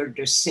offered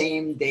the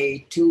same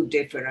day 2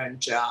 different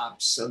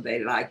jobs, so they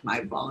liked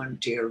my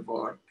volunteer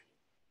work.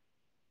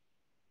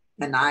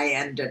 And I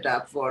ended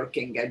up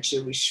working at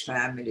Jewish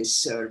Family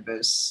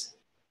Service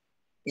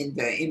in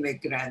the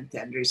immigrant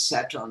and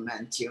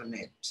resettlement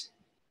unit.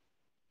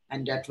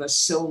 And that was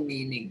so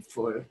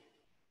meaningful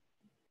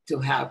to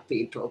help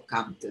people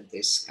come to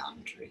this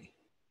country.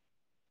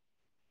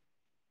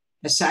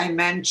 As I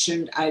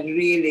mentioned, I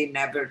really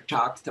never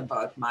talked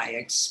about my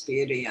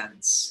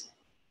experience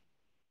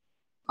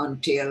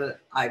until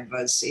I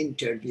was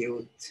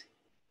interviewed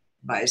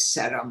by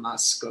Sarah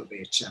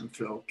Moscovich and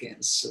Flo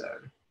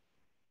Kinsler.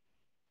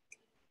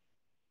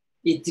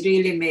 It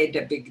really made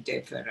a big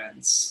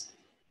difference.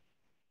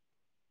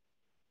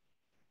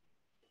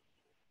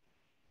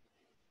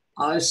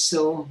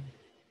 Also,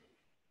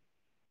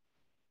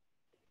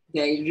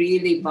 they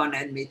really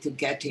wanted me to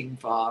get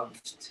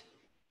involved.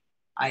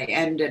 I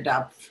ended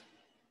up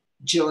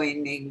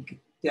joining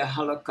the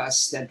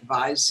Holocaust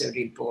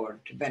Advisory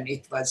Board when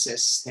it was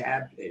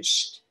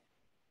established.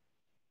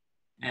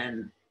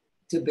 And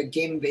to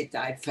begin with,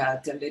 I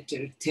felt a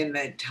little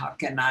timid. How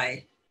can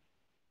I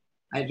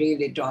I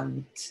really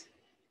don't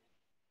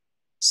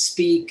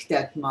speak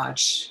that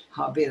much.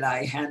 How will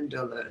I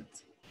handle it?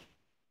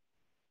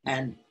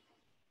 And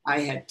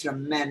I had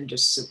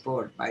tremendous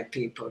support by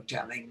people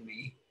telling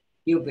me,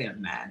 you will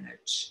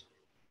manage.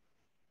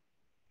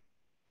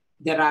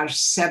 There are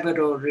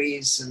several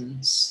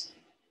reasons,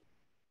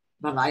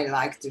 but I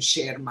like to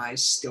share my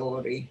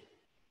story.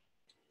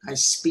 I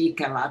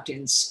speak a lot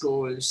in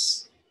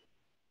schools.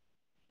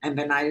 And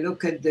when I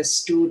look at the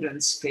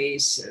students'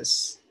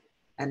 faces,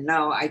 and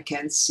now I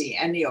can't see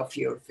any of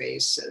your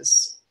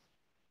faces,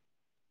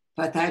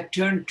 but I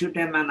turn to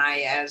them and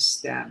I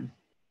ask them,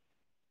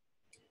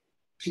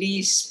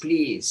 please,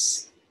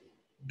 please,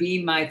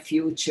 be my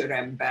future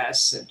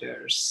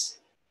ambassadors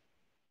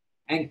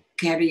and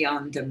carry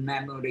on the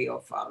memory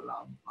of our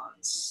loved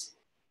ones.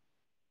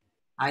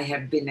 I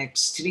have been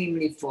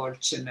extremely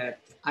fortunate.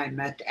 I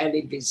met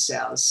Elie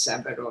Wiesel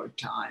several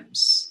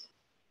times.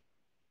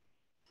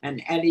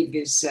 And Elie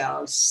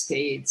Wiesel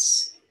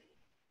states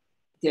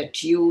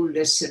that you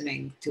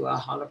listening to a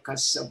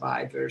Holocaust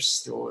survivor's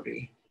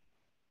story,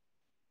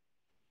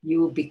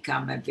 you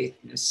become a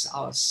witness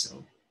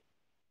also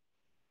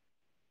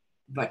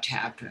what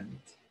happened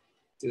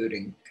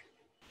during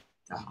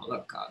the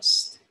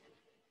Holocaust.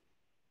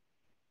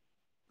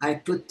 I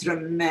put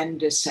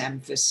tremendous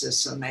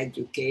emphasis on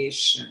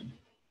education.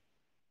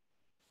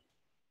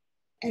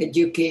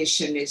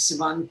 Education is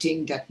one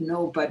thing that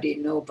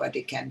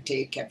nobody can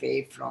take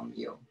away from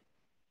you.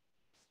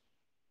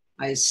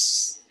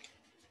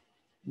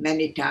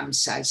 Many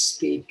times I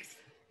speak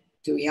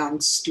to young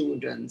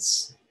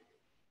students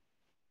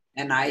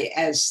and I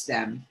ask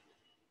them,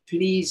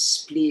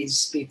 please,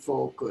 please be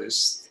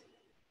focused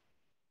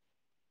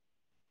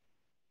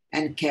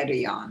and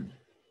carry on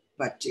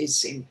what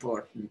is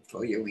important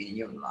for you in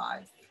your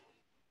life.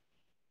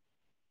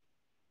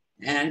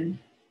 And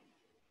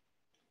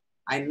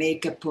I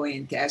make a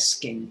point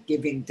asking,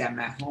 giving them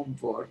a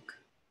homework.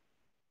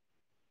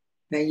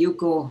 When you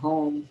go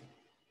home,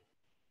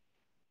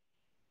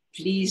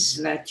 please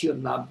let your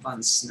loved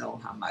ones know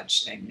how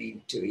much they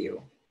mean to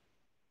you.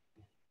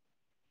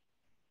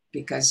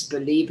 Because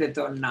believe it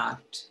or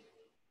not,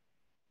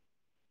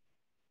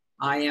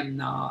 I am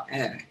now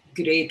a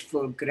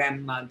grateful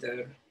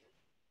grandmother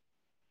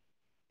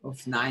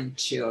of 9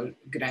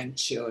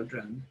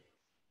 grandchildren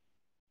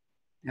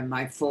and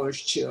my 4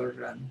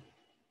 children.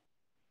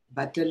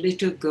 But the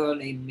little girl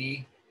in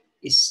me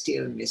is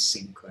still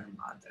missing her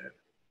mother.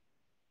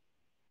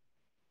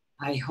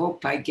 I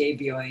hope I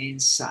gave you an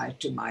insight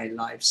to my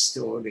life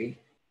story,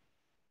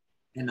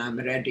 and I'm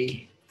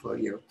ready for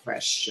your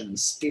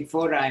questions.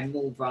 Before I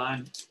move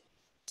on,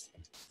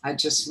 I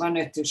just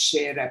wanted to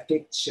share a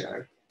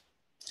picture.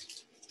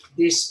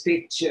 This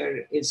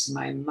picture is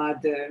my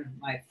mother,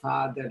 my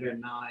father,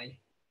 and I.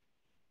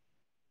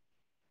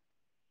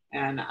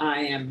 And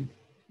I am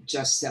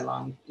just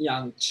a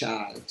young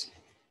child.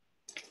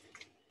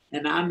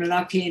 And I'm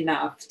lucky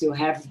enough to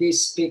have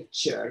this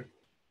picture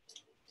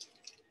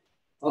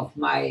of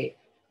my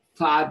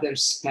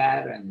father's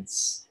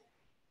parents.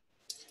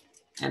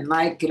 And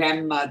my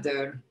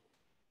grandmother,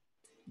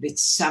 with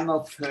some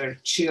of her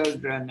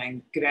children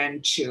and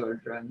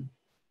grandchildren,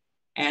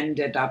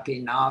 ended up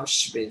in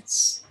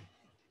Auschwitz,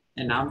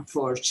 and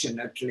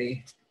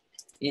unfortunately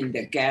in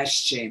the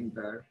gas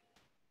chamber.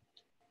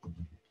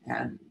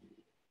 And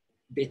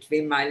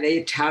between my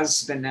late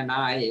husband and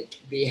I,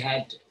 we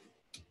had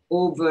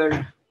over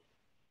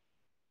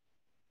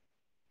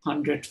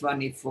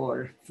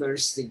 124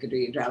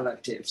 first-degree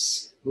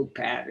relatives who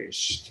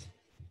perished.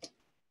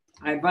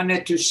 I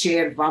wanted to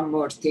share one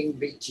more thing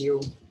with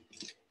you.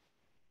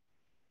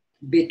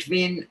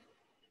 Between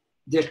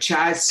the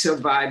child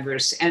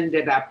survivors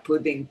ended up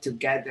putting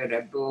together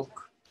a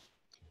book,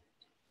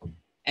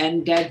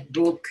 and that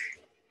book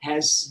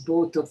has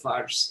both of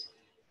ours.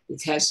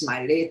 It has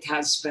my late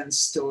husband's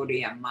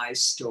story and my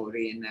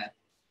story in it.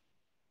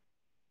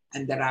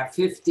 And there are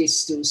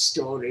 52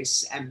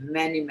 stories, and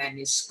many,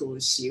 many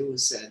schools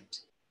use it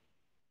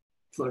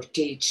for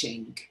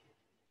teaching.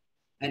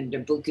 And the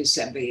book is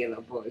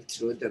available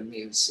through the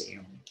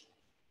museum.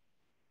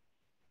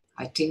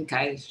 I think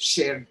I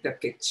shared the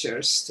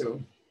pictures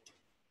too.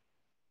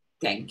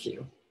 Thank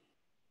you.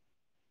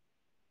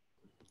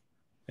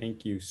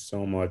 Thank you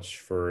so much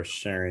for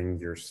sharing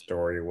your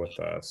story with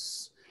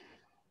us.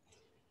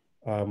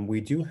 We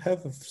do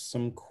have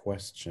some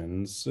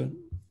questions.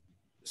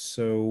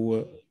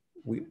 So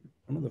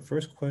one of the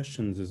first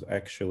questions is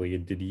actually,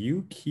 did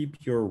you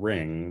keep your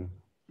ring?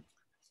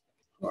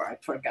 Oh, I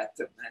forgot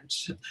to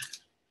mention.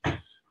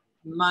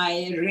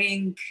 My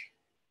ring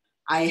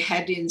I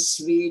had in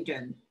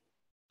Sweden,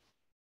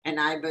 and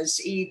I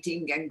was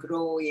eating and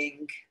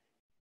growing,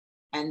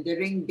 and the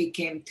ring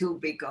became too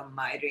big on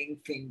my ring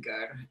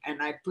finger,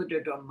 and I put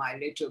it on my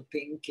little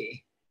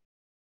pinky.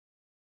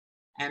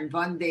 And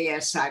one day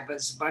as I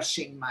was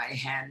washing my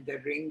hand, the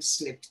ring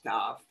slipped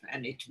off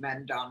and it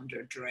went down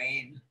the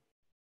drain.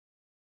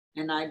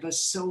 And I was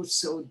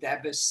so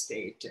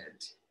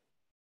devastated.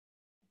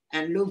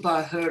 And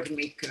Luba heard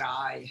me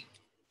cry.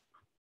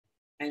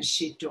 And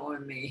she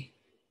told me,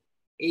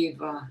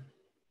 Eva,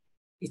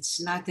 it's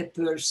not a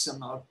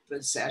personal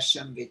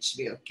possession which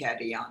will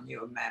carry on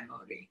your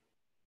memory.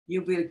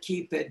 You will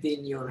keep it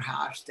in your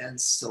heart and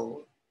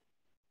soul.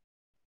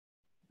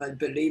 But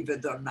believe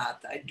it or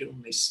not, I do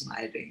miss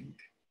my ring.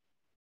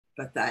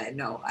 But I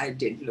know I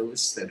did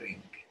lose the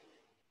ring.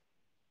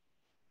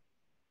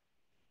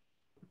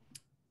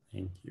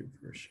 Thank you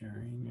for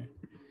sharing.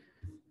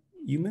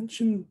 You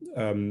mentioned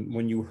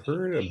when you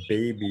heard a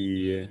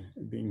baby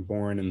being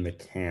born in the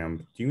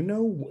camp, do you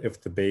know if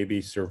the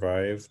baby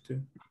survived?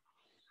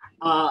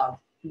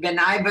 When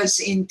I was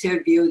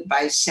interviewed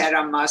by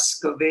Sarah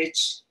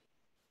Moscovich,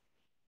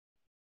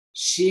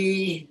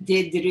 she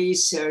did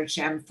research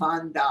and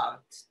found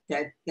out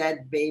that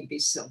that baby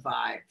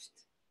survived.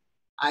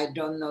 I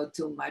don't know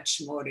too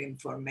much more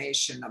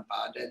information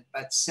about it,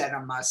 but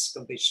Sarah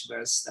Moscovich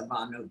was the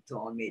one who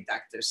told me,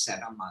 Dr.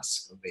 Sarah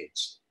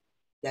Moscovich,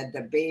 that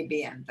the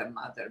baby and the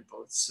mother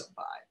both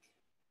survived.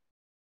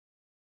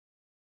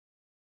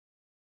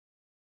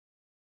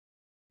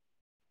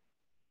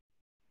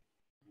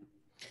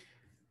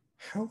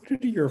 How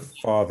did your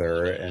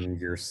father and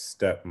your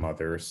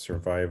stepmother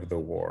survive the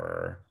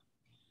war?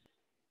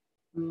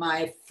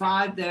 My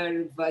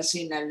father was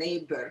in a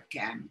labor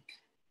camp,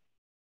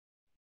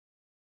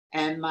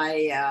 and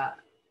my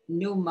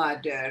new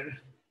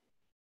mother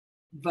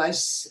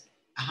was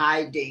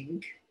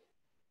hiding,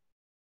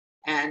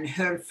 and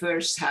her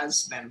first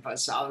husband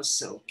was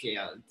also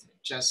killed,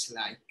 just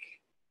like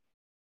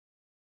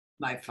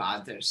my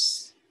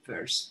father's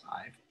first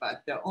wife.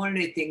 But the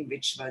only thing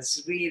which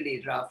was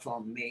really rough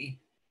on me,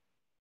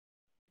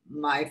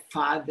 my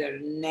father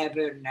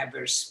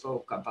never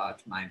spoke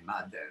about my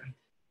mother.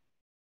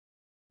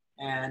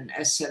 And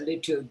as a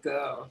little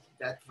girl,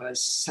 that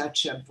was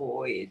such a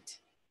void,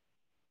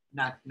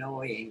 not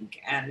knowing.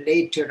 And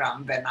later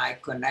on, when I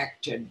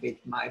connected with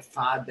my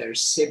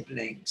father's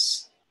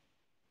siblings,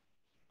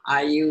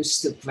 I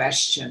used to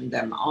question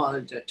them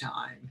all the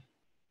time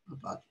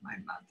about my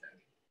mother.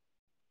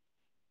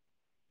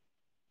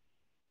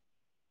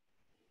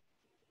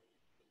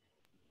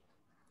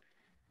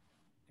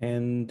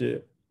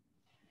 And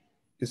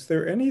is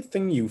there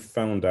anything you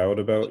found out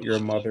about your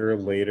mother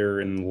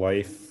later in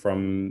life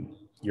from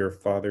your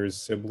father's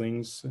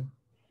siblings?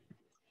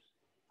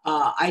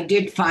 I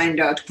did find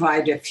out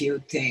quite a few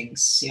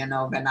things. You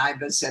know, when I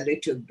was a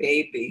little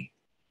baby,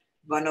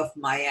 one of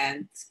my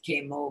aunts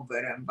came over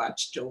and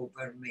watched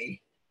over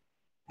me.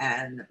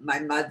 And my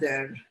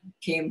mother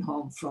came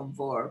home from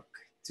work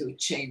to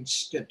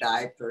change the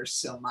diapers.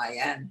 So my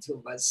aunt,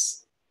 who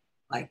was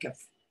like a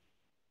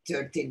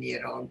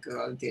 13-year-old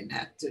girl, didn't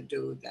have to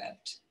do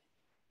that.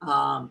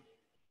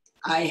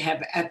 I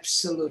have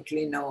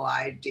absolutely no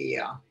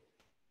idea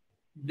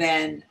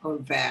when or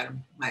where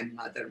my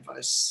mother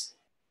was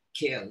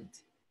killed.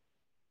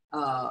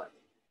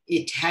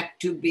 It had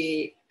to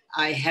be,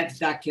 I have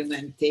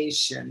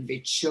documentation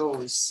which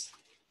shows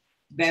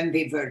when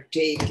we were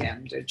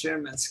taken. The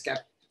Germans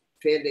kept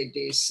fairly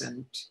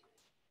decent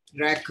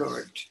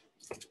record.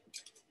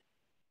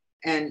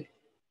 And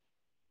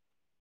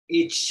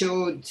it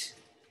showed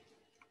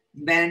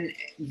when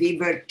we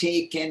were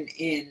taken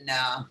in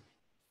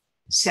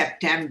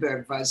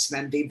September was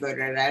when we were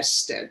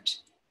arrested.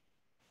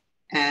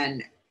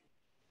 And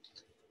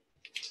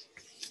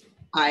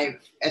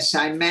as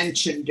I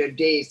mentioned the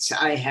dates,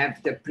 I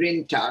have the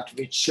printout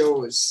which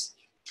shows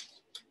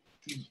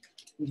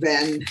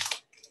when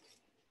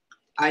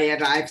I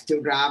arrived to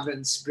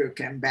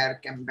Ravensbruck and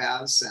Bergen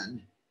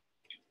Belsen.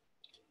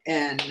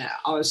 And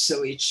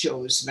also it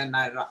shows when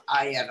I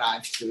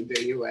arrived to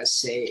the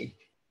USA.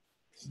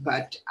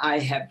 But I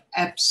have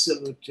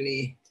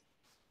absolutely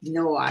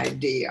no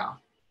idea.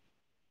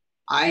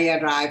 I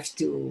arrived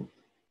to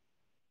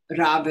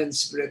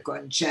Ravensbruck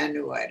on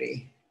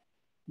January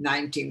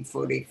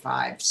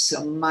 1945.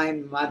 So my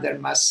mother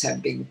must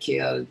have been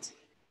killed.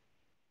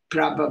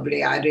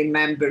 Probably, I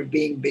remember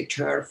being with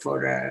her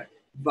for a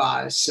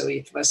while. So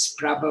it was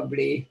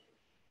probably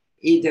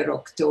either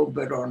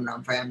October or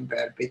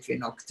November,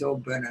 between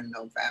October and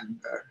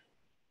November.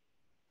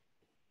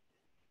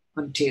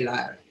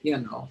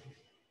 Until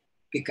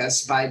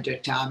because by the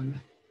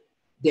time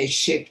they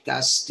shipped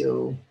us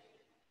to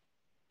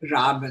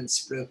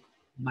Ravensbruck,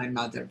 my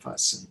mother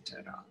wasn't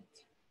around.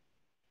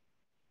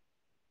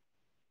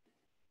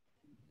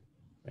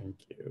 Thank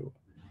you.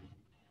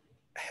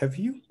 Have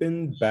you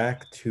been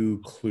back to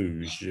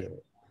Cluj?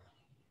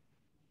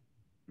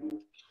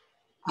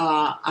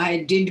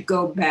 I did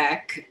go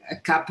back a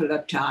couple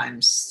of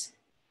times.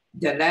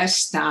 The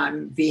last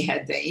time we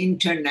had the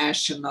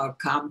international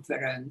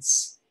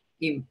conference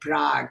in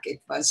Prague, it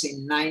was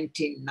in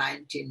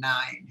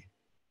 1999.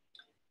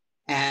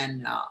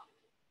 And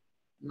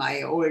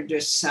my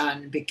oldest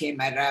son became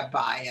a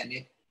rabbi,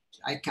 and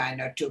I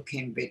kind of took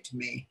him with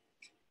me.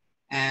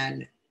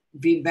 And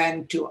we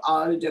went to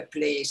all the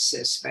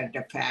places where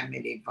the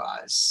family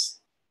was.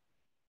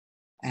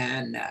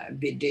 And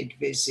we did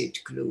visit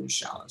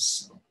Cluj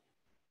also.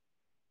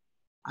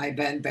 I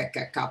went back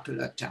a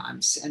couple of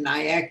times, and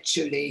I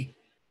actually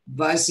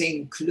was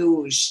in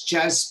Cluj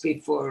just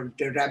before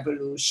the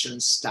revolution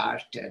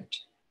started,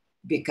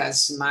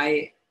 because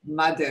my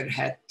mother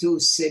had two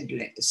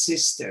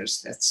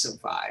sisters that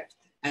survived,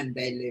 and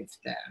they lived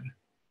there.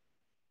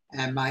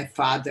 And my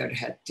father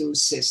had two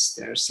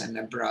sisters and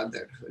a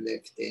brother who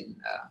lived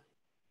in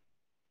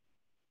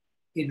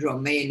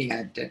Romania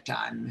at the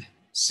time,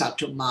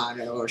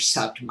 Satumare or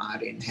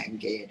Satmar in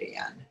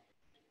Hungarian.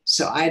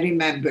 So I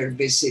remember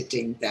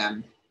visiting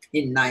them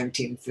in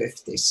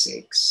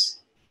 1956.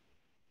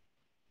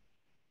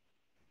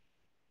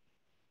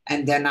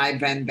 And then I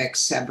went back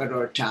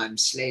several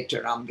times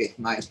later on with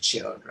my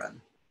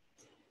children.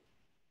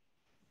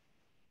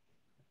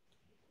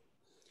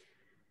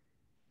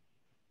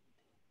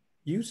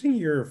 Using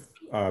your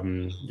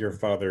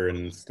father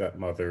and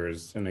stepmother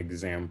as an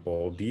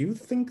example, do you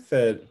think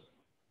that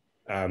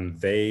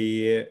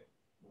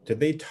did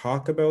they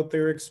talk about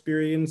their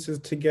experiences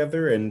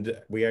together? And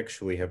we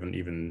actually haven't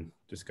even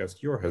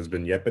discussed your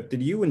husband yet, but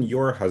did you and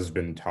your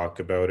husband talk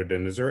about it?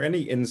 And is there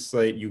any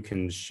insight you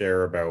can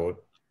share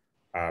about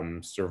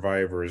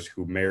survivors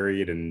who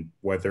married and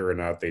whether or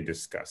not they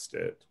discussed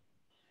it?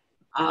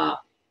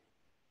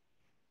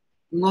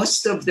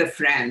 Most of the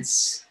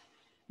friends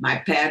my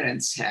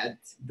parents had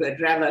were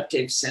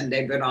relatives, and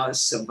they were all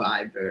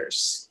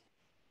survivors.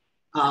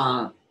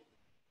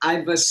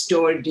 I was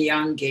told at a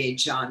young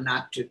age on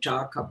not to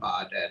talk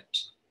about it.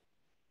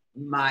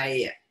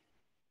 My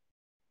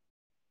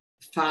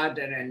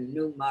father and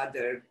new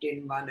mother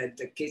didn't want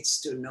the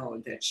kids to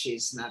know that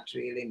she's not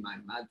really my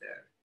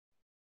mother.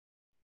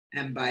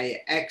 And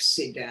by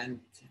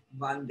accident,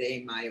 one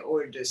day my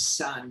oldest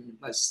son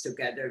was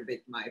together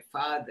with my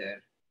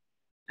father,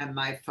 and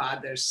my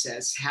father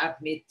says,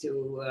 "Help me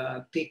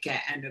to pick an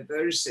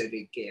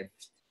anniversary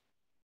gift."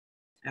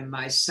 And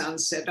my son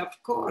said,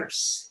 "Of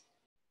course."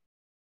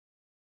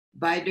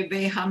 "By the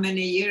way, how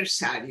many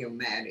years are you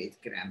married,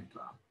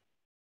 Grandpa?"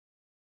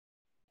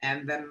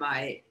 And when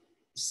my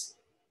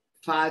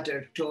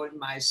father told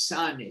my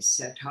son, he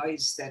said, "How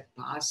is that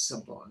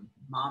possible?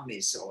 Mom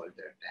is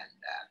older than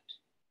that."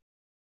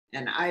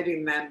 And I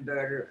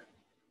remember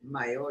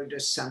my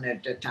oldest son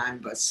at the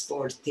time was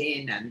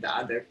 14, and the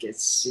other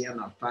kids,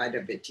 quite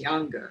a bit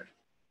younger.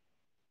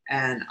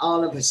 And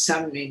all of a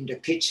sudden in the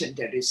kitchen,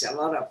 there is a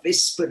lot of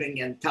whispering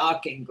and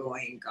talking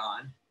going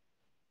on.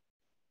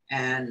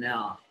 And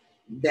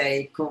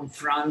they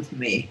confront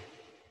me.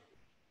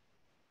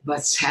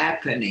 "What's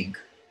happening?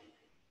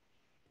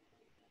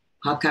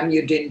 How come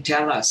you didn't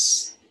tell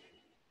us?"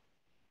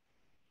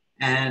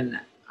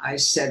 And I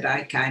said,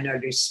 I kind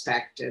of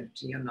respected,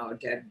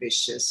 their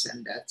wishes,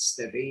 and that's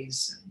the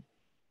reason.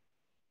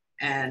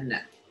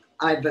 And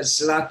I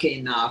was lucky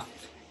enough,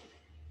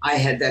 I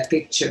had a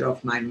picture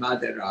of my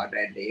mother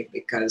already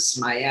because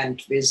my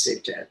aunt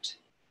visited.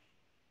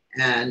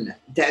 And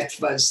that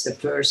was the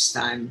first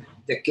time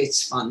the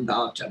kids found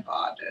out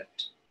about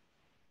it.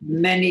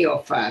 Many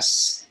of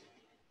us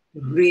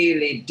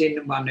really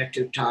didn't want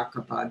to talk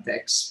about the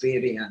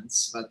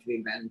experience, what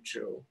we went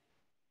through.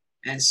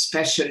 And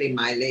especially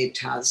my late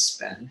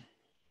husband.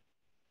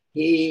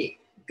 He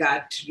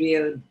got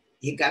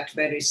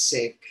very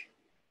sick.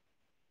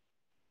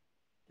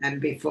 And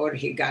before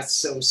he got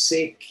so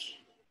sick,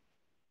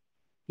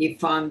 he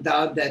found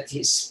out that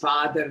his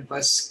father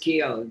was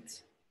killed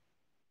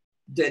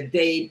the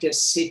day the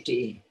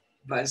city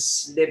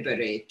was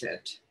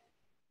liberated,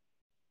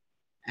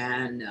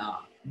 and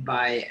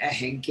by a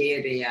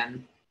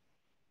Hungarian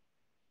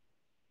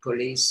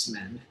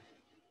policeman.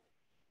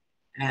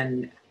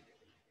 And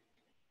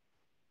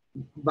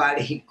while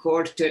he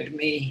courted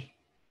me,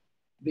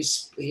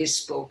 he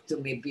spoke to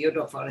me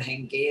beautiful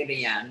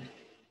Hungarian.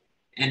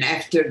 And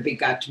after we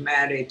got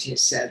married, he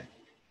said,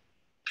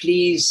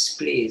 please,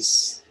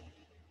 please,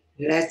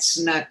 let's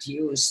not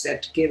use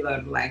that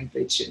killer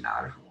language in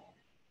our home.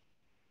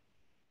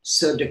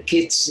 So the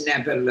kids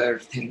never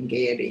learned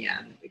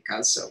Hungarian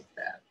because of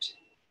that.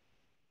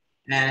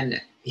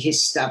 And he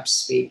stopped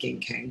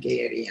speaking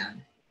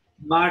Hungarian.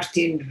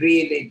 Martin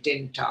really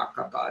didn't talk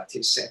about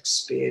his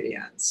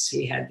experience.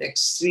 He had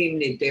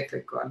extremely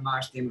difficult,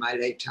 Martin, my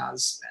late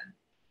husband.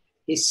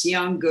 His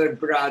younger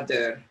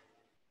brother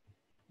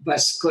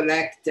was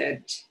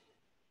collected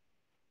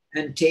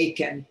and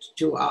taken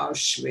to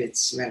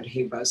Auschwitz, where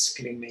he was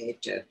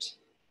cremated.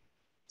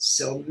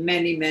 So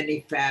many,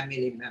 many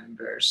family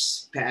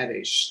members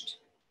perished.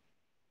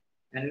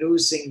 And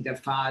losing the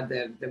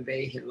father the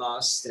way he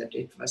lost it,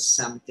 it was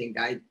something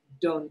I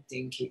don't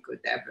think he could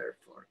ever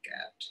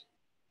forget.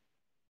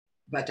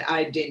 But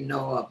I didn't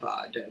know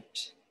about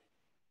it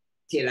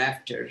till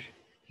after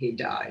he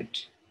died.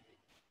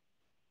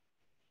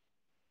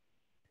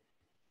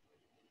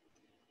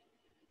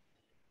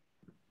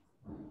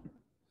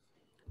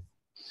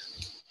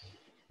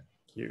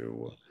 Thank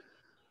you.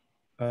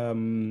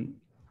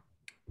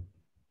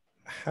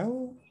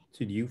 How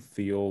did you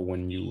feel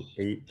when you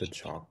ate the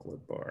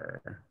chocolate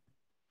bar?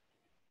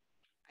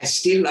 I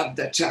still love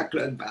the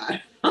chocolate bar.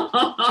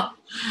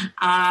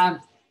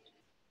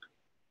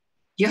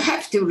 You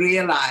have to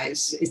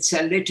realize it's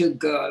a little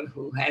girl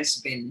who has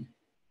been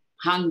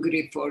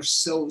hungry for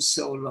so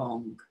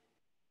long.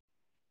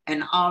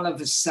 And all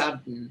of a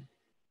sudden,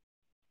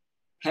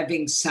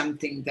 having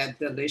something that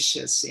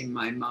delicious in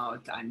my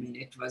mouth, I mean,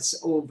 it was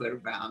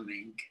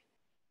overwhelming.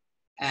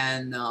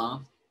 And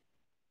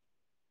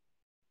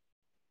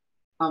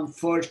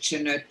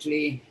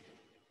unfortunately,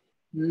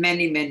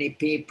 many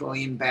people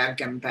in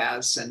Bergen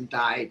Belsen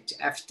died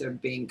after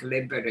being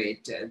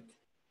liberated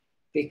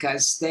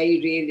because they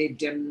really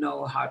didn't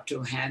know how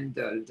to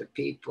handle the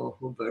people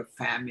who were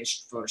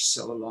famished for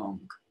so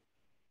long.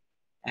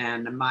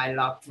 And my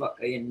luck,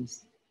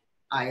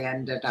 I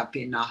ended up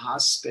in a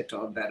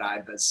hospital where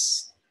I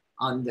was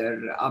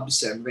under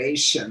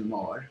observation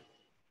more.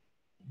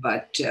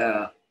 But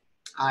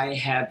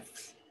my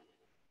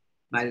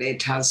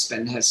late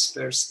husband has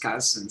first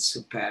cousins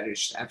who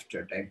perished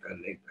after they were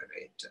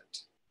liberated.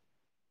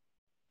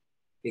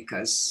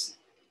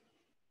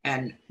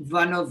 And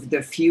one of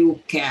the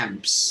few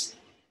camps,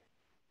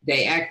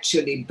 they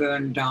actually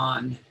burned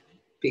down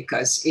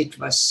because it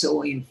was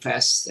so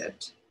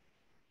infested.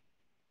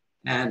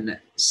 And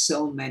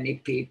so many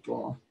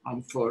people,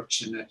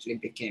 unfortunately,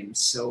 became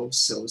so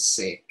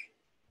sick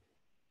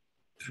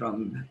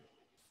from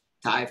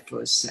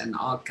typhus and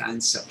all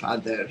kinds of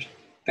other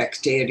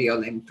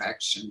bacterial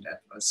infection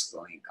that was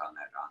going on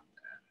around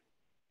there.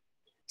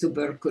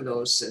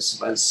 Tuberculosis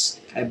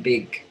was a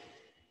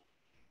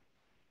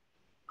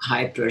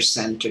high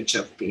percentage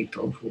of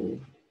people who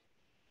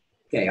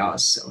they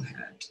also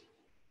had.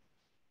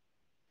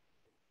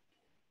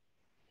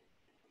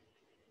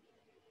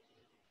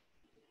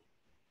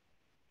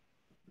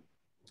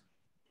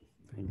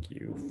 Thank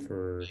you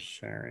for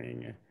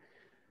sharing.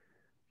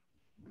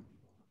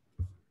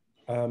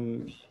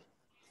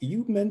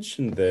 You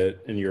mentioned that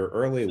in your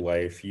early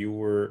life, you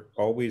were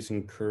always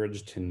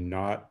encouraged to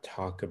not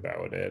talk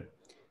about it.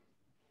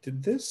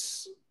 Did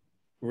this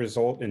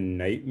result in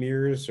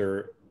nightmares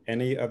or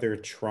any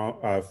other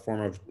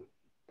form of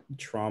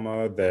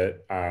trauma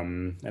that,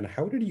 and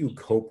how did you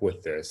cope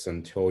with this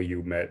until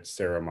you met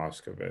Sarah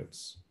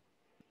Moscovitz?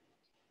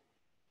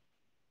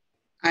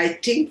 I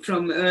think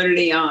from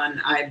early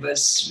on, I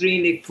was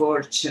really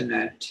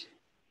fortunate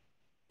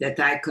that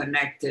I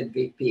connected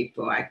with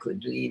people I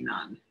could lean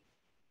on.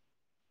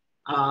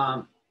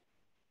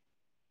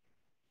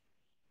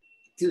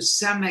 To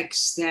some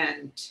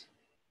extent,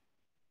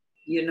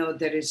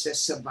 there is a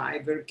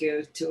survivor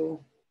guilt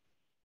too.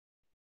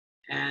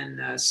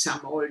 And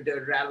some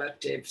older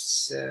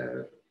relatives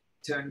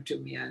turned to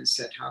me and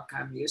said, "How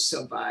come you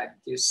survived,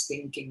 you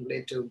stinking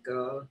little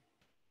girl?"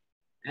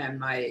 And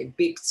my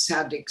big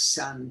tzaddik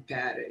son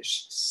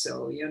perished.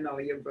 So,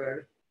 you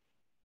were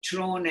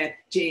thrown at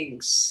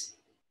things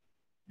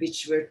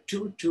which were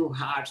too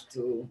hard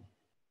to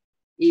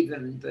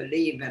even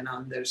believe and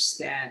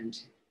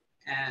understand.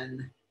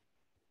 And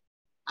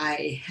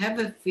I have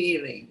a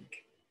feeling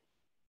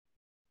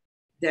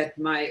that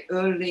my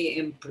early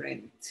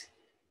imprint,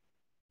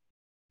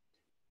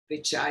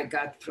 which I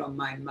got from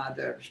my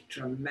mother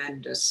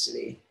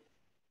tremendously,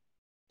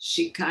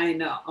 she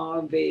kind of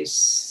always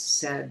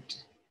said,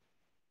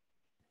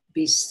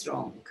 "Be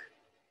strong."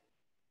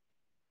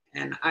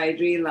 And I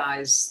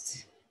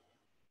realized,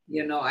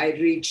 I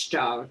reached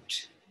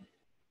out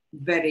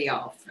very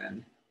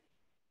often.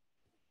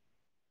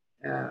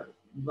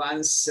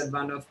 Once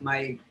one of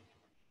my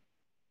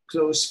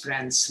close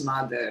friends'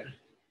 mother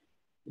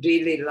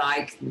really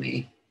liked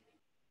me.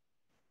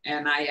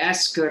 And I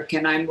asked her,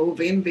 "Can I move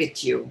in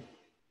with you?"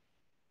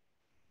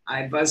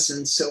 I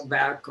wasn't so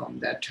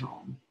welcomed at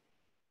home.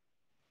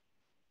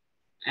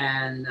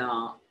 And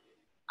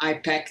I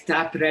packed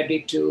up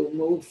ready to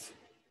move.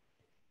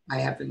 I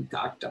haven't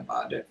talked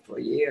about it for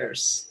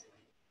years.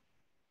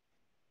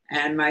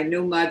 And my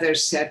new mother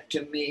said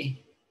to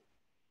me,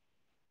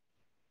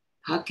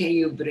 "How can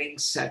you bring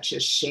such a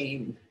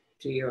shame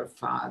to your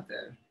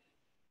father?"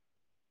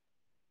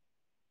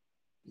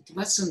 It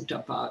wasn't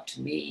about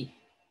me.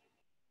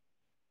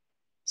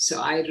 So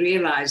I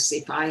realized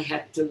if I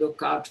had to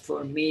look out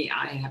for me,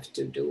 I have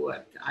to do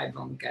it. I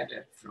won't get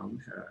it from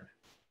her.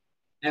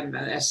 And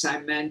as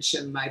I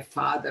mentioned, my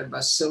father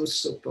was so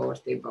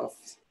supportive of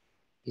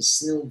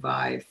his new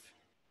wife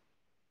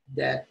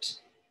that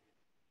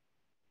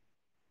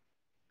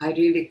I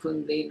really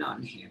couldn't lean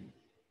on him.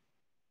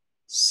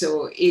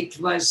 So it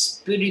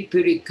was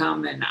pretty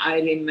common. I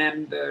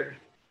remember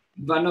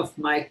one of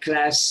my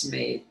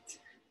classmates,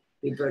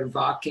 we were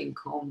walking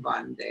home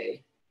one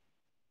day,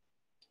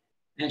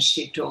 and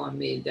she told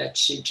me that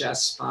she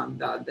just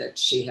found out that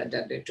she had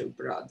a little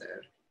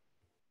brother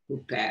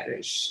who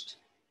perished.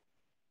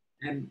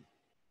 And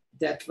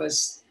that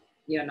was,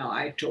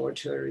 I told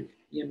her,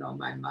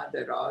 my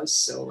mother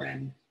also,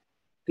 and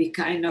we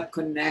kind of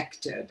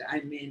connected.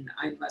 I mean,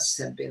 I must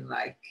have been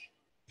like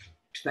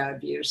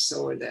 12 years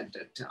old at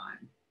the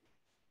time.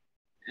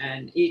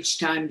 And each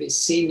time we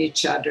seen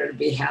each other,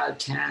 we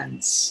held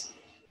hands.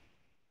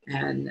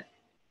 And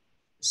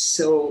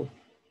so,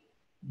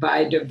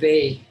 by the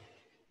way,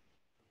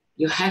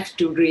 you have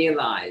to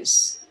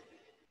realize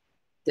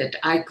that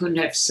I couldn't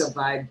have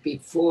survived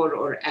before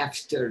or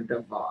after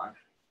the war.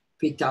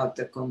 without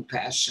the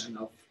compassion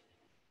of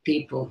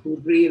people who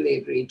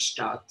really reached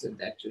out to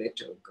that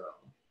little girl,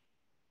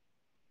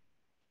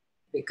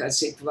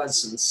 because it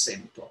wasn't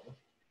simple.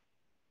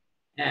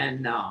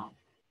 And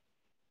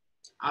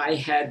I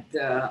had,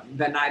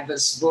 when I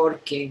was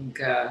working,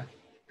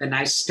 when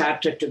I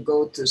started to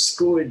go to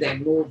school, they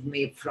moved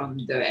me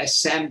from the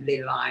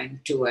assembly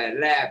line to a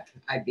lab.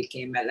 I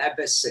became a lab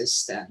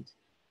assistant.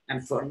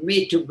 And for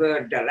me to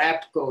wear the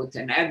lab coat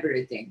and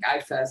everything,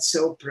 I felt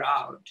so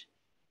proud.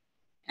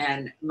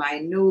 And my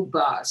new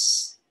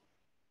boss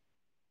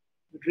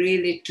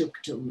really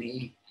took to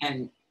me,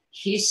 and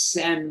he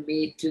sent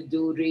me to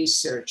do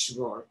research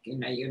work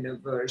in a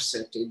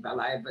university while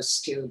I was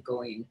still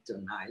going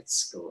to night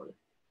school.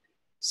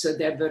 So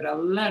there were a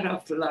lot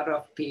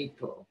of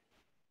people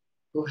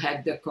who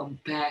had the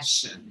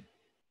compassion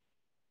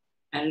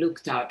and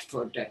looked out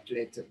for that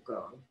little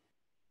girl.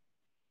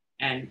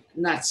 And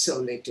not so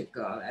little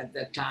girl. At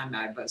the time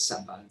I was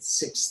about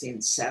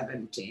 16,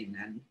 17,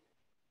 and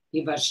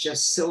he was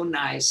just so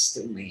nice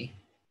to me,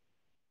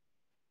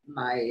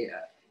 my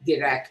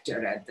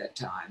director at the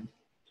time.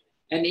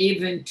 And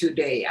even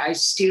today, I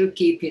still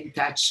keep in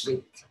touch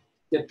with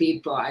the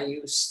people I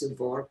used to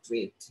work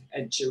with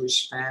at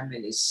Jewish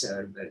Family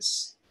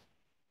Service.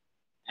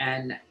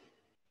 And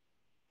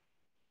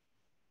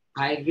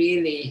I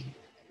really,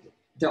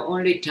 the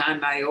only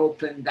time I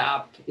opened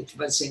up, it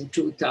was in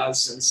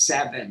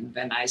 2007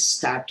 when I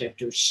started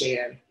to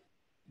share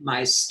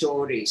my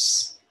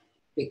stories.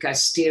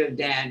 Because still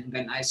then,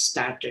 when I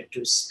started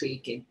to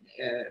speak in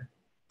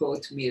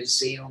both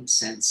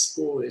museums and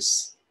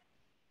schools,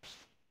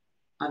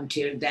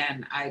 until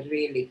then, I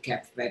really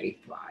kept very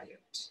quiet.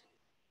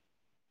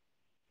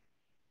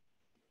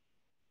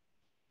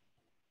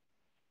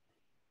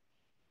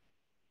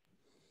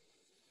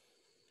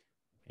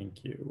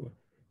 Thank you.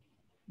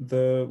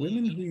 The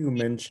women who you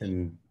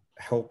mentioned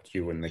helped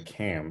you in the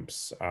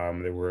camps.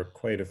 There were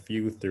quite a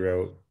few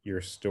throughout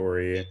your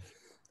story.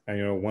 I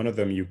know one of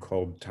them you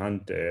called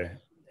Tante.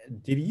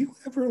 Did you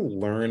ever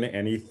learn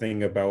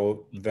anything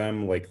about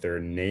them, like their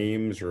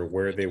names or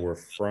where they were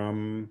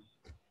from?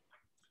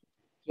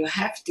 You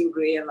have to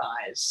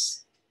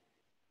realize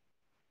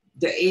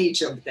the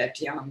age of that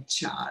young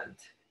child.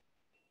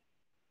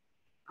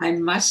 I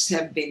must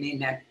have been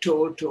in a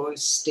total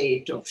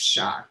state of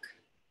shock.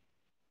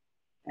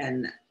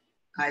 And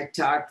I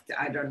talked,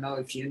 I don't know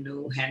if you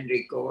knew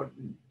Henry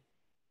Gordon,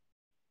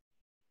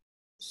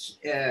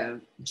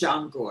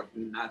 John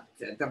Gordon, not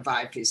the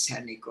wife is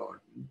Henry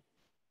Gordon.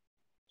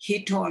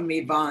 He told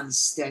me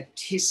once that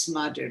his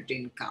mother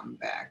didn't come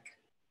back.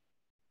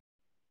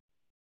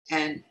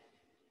 And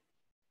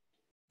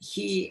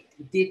he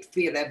did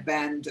feel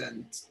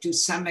abandoned. To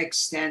some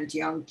extent,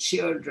 young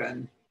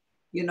children,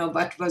 you know,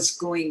 what was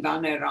going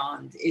on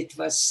around, it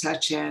was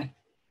such a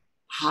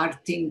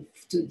hard thing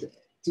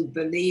to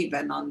believe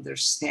and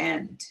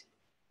understand.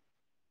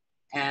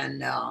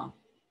 And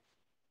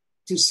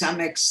to some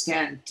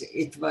extent,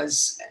 it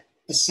was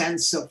a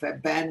sense of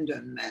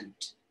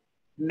abandonment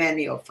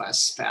many of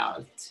us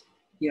felt,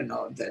 you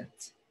know,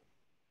 that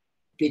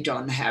we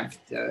don't have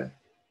the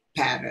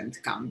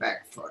parent come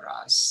back for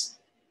us.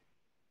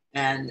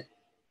 And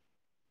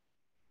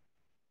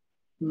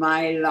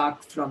my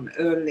luck from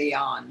early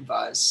on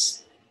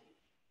was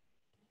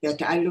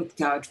that I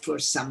looked out for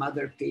some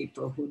other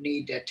people who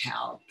needed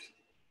help.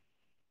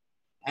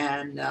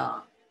 And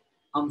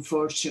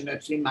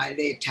unfortunately, my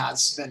late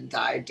husband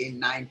died in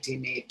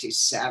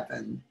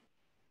 1987.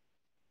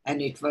 And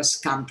it was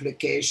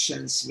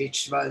complications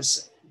which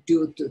was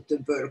due to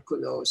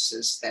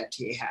tuberculosis that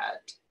he had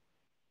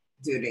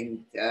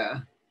during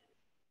the,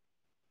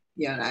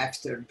 you know,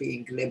 after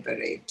being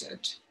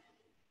liberated.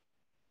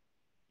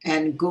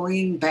 And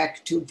going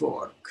back to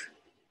work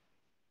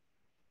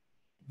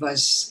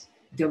was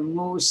the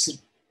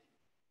most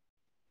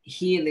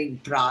healing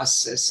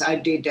process. I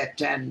did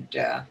attend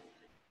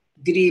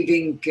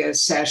grieving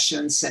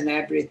sessions and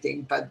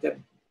everything, but the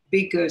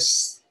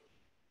biggest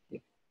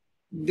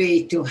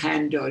way to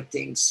handle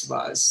things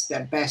was, the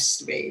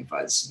best way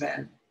was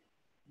when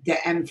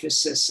the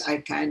emphasis I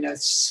kind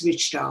of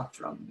switched off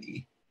from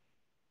me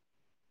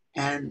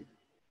and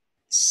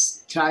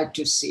tried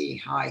to see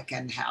how I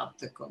can help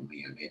the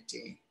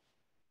community.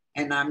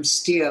 And I'm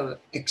still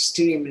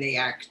extremely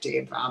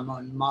active. I'm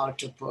on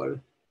multiple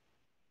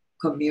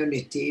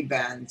community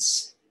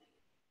events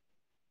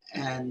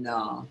and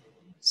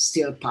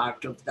still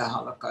part of the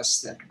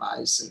Holocaust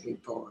Advisory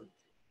Board.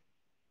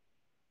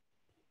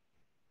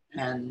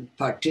 And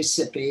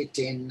participate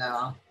in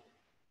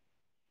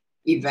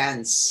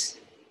events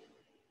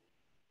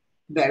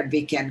where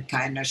we can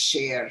kind of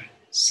share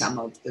some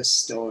of the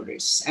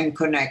stories, and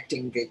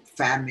connecting with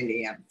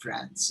family and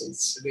friends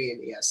is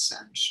really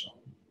essential.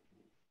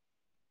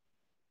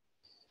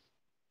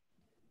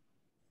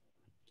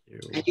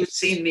 And you've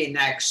seen me in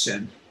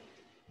action.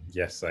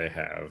 Yes, I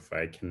have.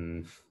 I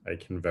can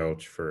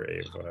vouch for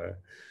Ava.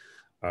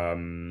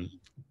 Thank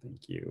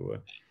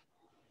you.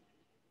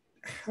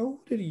 How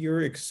did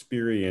your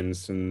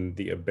experience and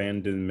the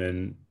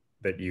abandonment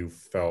that you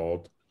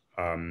felt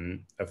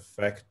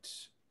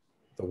affect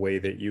the way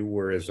that you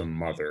were as a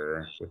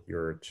mother with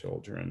your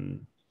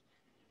children?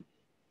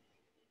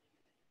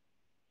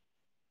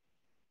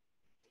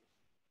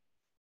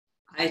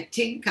 I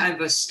think I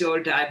was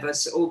told I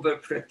was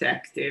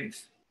overprotective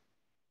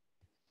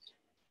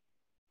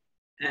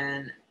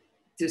and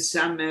to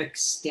some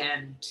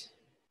extent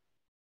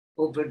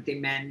over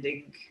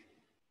demanding.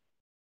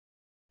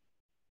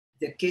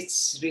 The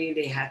kids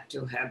really had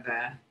to have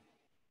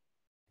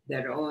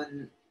their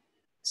own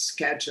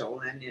schedule,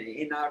 and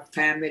in our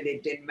family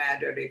it didn't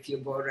matter if you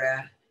were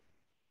a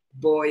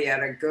boy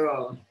or a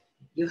girl,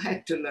 you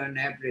had to learn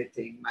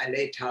everything. My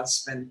late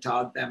husband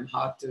taught them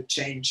how to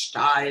change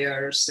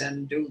tires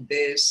and do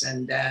this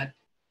and that.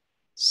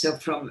 So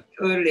from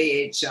early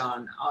age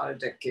on, all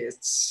the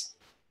kids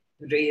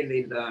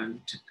really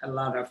learned a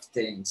lot of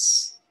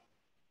things.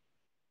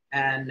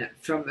 And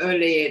from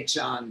early age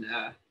on,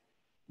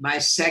 my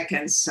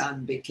second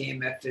son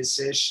became a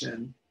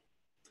physician,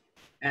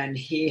 and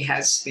he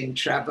has been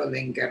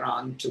traveling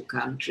around to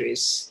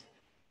countries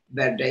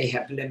where they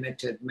have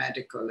limited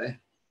medical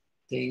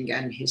thing,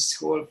 and his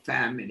whole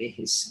family,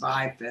 his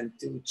wife and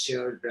 2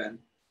 children,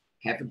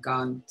 have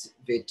gone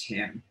with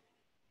him.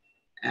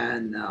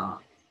 And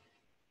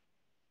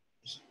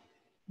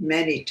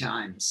many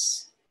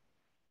times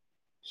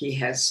he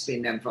has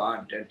been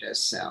awarded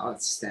as an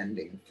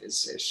outstanding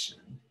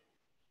physician.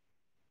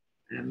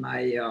 And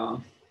my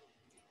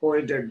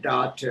older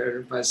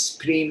daughter was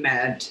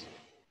pre-med,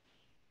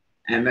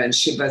 and when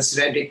she was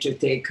ready to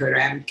take her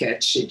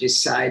MCAT, she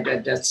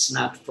decided that's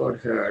not for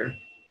her.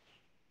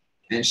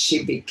 And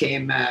she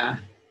became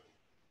an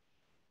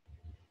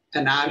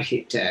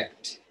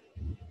architect.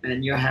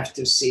 And you have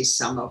to see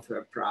some of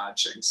her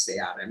projects. They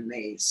are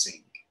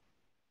amazing.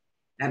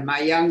 And my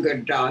younger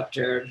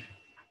daughter,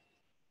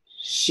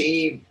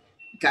 she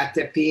got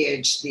a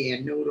PhD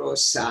in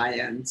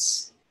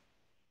neuroscience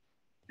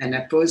and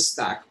a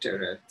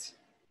postdoctorate.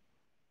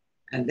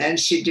 And then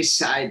she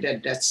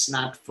decided that's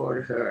not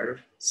for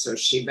her. So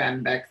she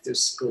went back to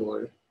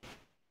school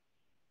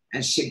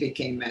and she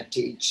became a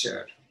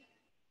teacher.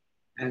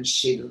 And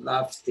she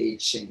loved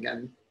teaching,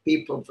 and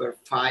people were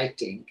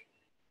fighting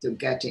to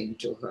get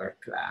into her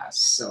class.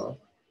 So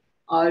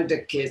all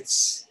the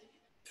kids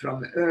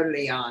from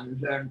early on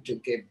learned to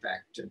give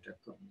back to the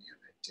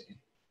community.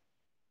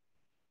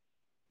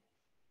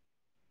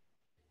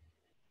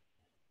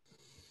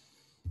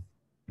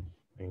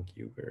 Thank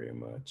you very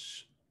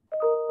much.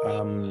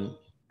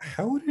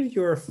 How did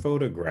your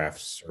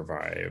photographs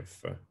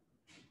survive?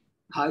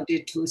 How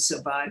did who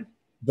survive?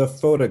 The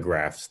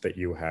photographs that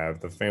you have,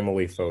 the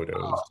family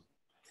photos. Oh,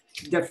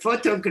 the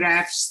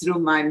photographs through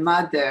my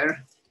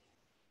mother,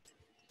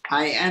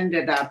 I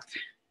ended up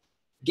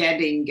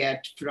getting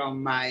it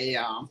from my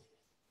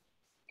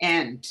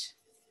aunt,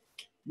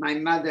 my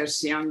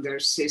mother's younger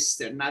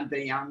sister, not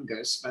the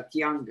youngest, but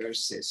younger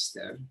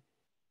sister.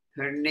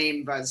 Her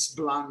name was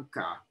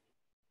Blanca.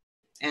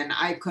 And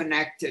I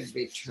connected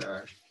with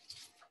her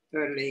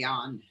early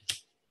on.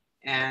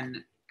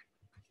 And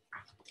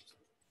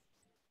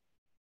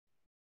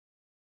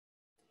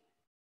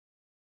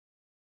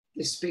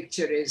this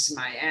picture is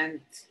my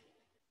aunt,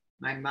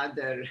 my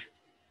mother,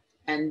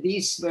 and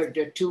these were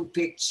the 2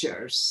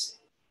 pictures.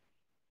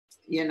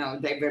 You know,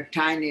 they were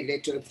tiny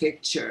little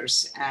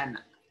pictures, and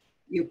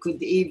you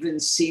could even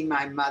see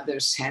my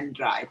mother's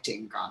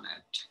handwriting on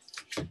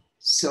it.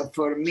 So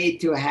for me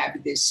to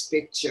have these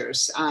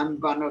pictures, I'm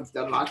one of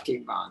the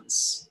lucky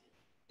ones,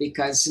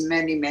 because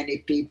many, many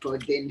people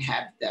didn't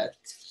have that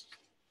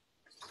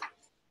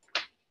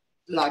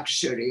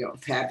luxury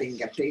of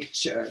having a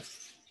picture.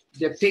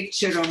 The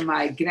picture of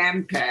my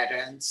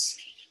grandparents,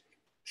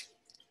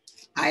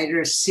 I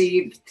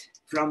received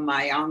from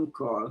my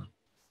uncle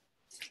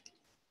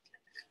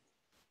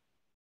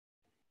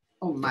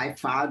on my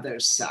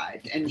father's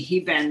side, and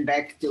he went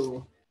back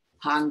to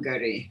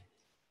Hungary.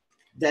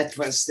 That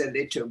was the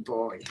little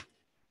boy.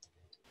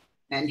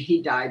 And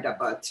he died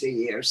about 3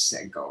 years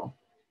ago.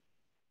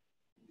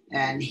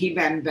 And he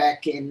went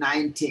back in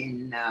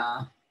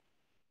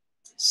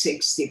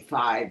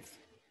 1965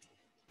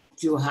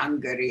 to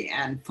Hungary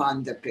and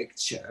found the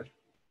picture.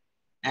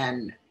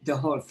 And the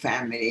whole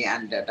family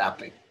ended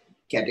up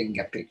getting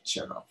a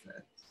picture of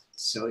it.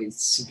 So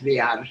we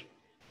are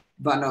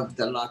one of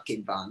the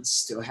lucky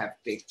ones to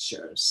have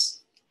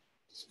pictures.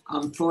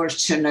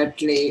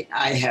 Unfortunately,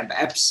 I have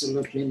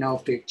absolutely no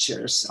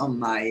pictures on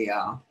my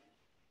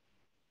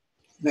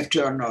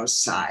maternal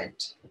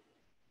side.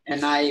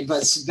 And I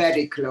was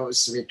very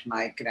close with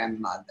my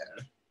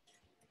grandmother.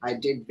 I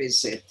did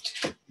visit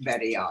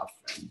very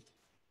often.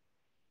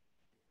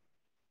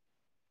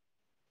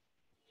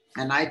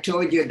 And I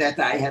told you that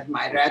I had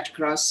my Red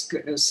Cross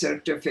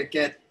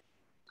certificate.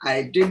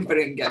 I did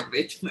bring it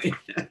with me.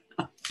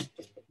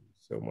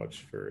 So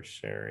much for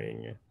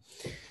sharing.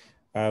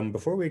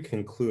 Before we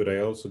conclude, I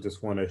also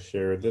just want to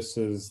share, this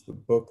is the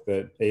book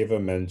that Ava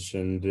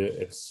mentioned.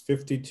 It's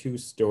 52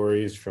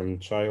 stories from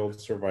child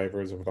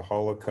survivors of the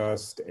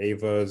Holocaust.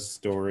 Ava's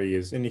story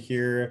is in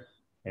here.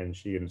 and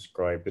she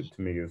inscribed it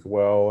to me as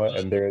well.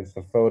 And there's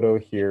the photo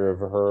here of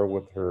her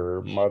with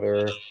her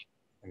mother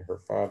and her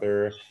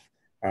father.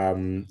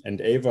 And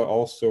Ava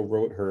also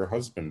wrote her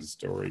husband's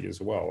story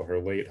as well, her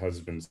late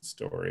husband's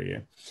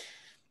story.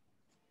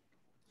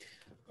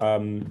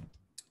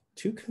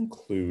 To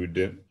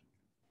conclude,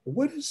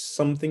 what is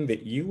something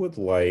that you would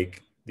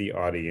like the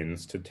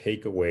audience to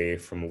take away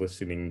from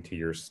listening to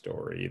your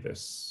story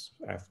this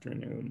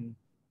afternoon?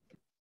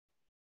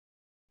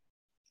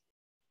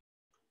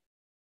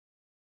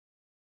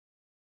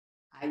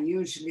 I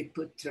usually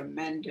put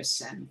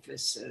tremendous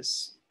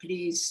emphasis.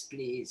 Please,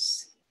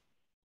 please,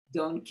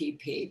 don't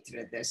keep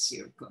hatred as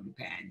your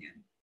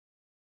companion.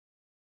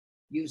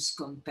 Use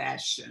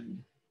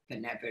compassion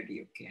whenever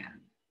you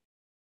can.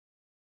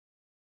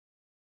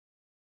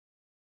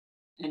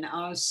 And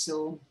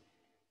also,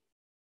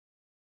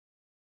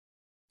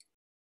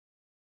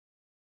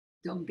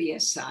 don't be a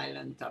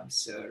silent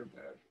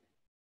observer.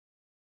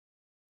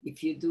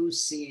 If you do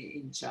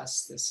see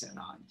injustice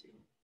around you,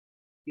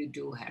 you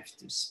do have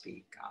to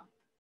speak up.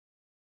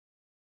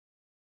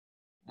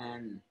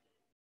 And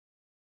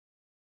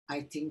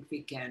I think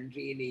we can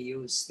really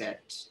use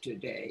that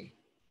today.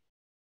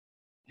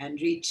 And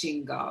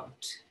reaching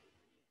out.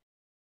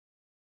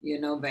 You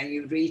know, when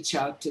you reach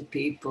out to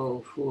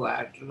people who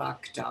are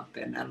locked up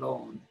and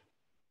alone,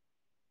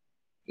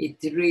 it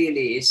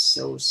really is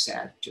so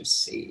sad to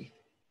see.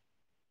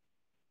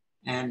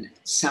 And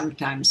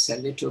sometimes a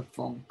little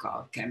phone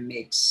call can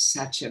make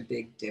such a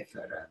big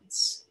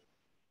difference.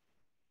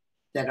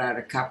 There are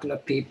a couple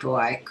of people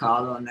I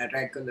call on a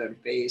regular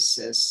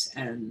basis,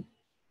 and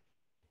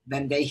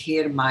when they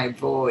hear my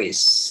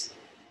voice,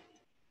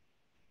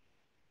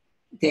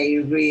 they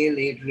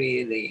really,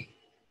 really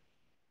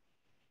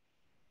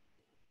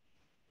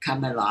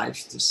come alive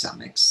to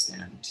some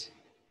extent,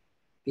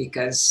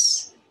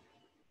 because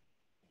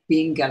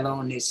being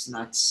alone is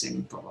not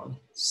simple.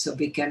 So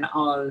we can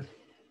all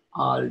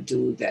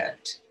do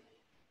that,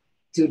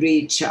 to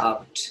reach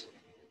out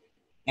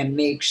and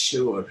make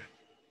sure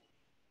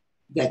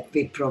that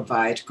we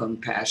provide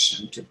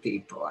compassion to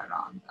people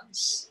around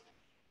us.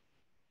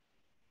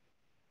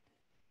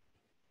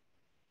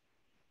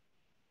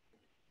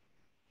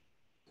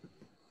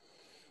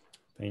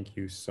 Thank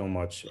you so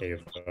much,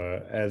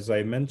 Ava. As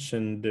I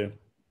mentioned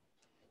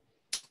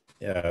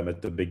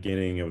at the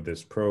beginning of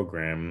this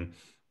program,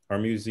 our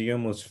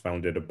museum was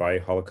founded by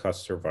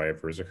Holocaust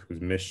survivors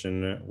whose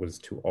mission was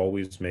to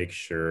always make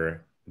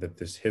sure that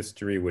this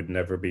history would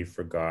never be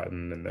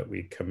forgotten and that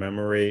we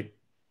commemorate,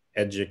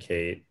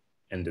 educate,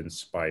 and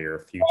inspire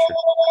future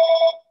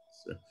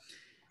generations.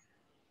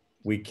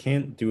 We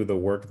can't do the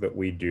work that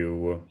we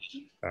do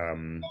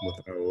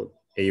without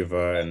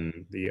Ava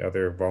and the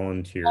other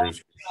volunteers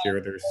who share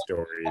their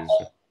stories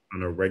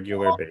on a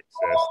regular basis.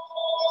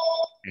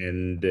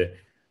 And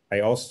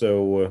I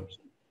also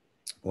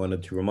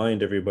wanted to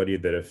remind everybody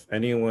that if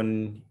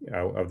anyone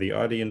of the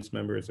audience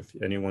members, if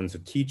anyone's a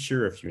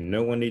teacher, if you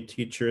know any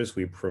teachers,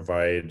 we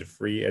provide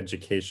free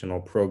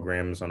educational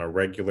programs on a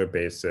regular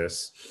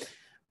basis.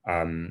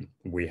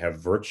 We have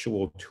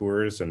virtual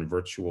tours and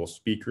virtual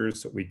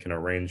speakers that we can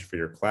arrange for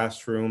your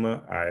classroom.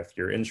 If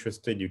you're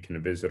interested, you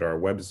can visit our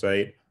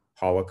website,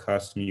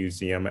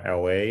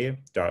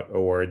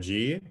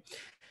 holocaustmuseumla.org.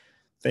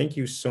 Thank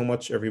you so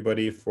much,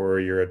 everybody, for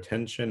your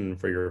attention and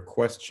for your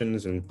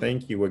questions. And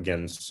thank you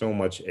again so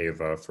much,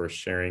 Ava, for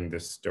sharing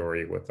this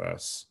story with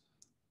us.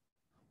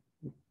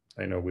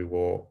 I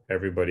know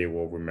everybody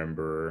will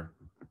remember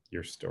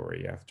your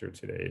story after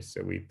today.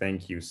 So we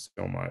thank you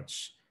so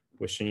much.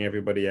 Wishing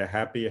everybody a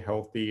happy,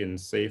 healthy, and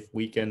safe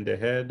weekend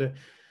ahead.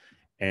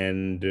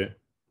 And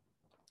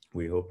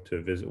we hope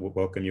to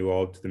welcome you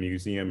all to the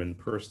museum in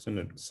person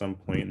at some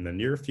point in the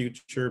near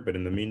future. But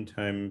in the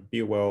meantime,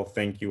 be well.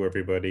 Thank you,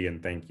 everybody.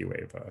 And thank you,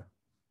 Ava.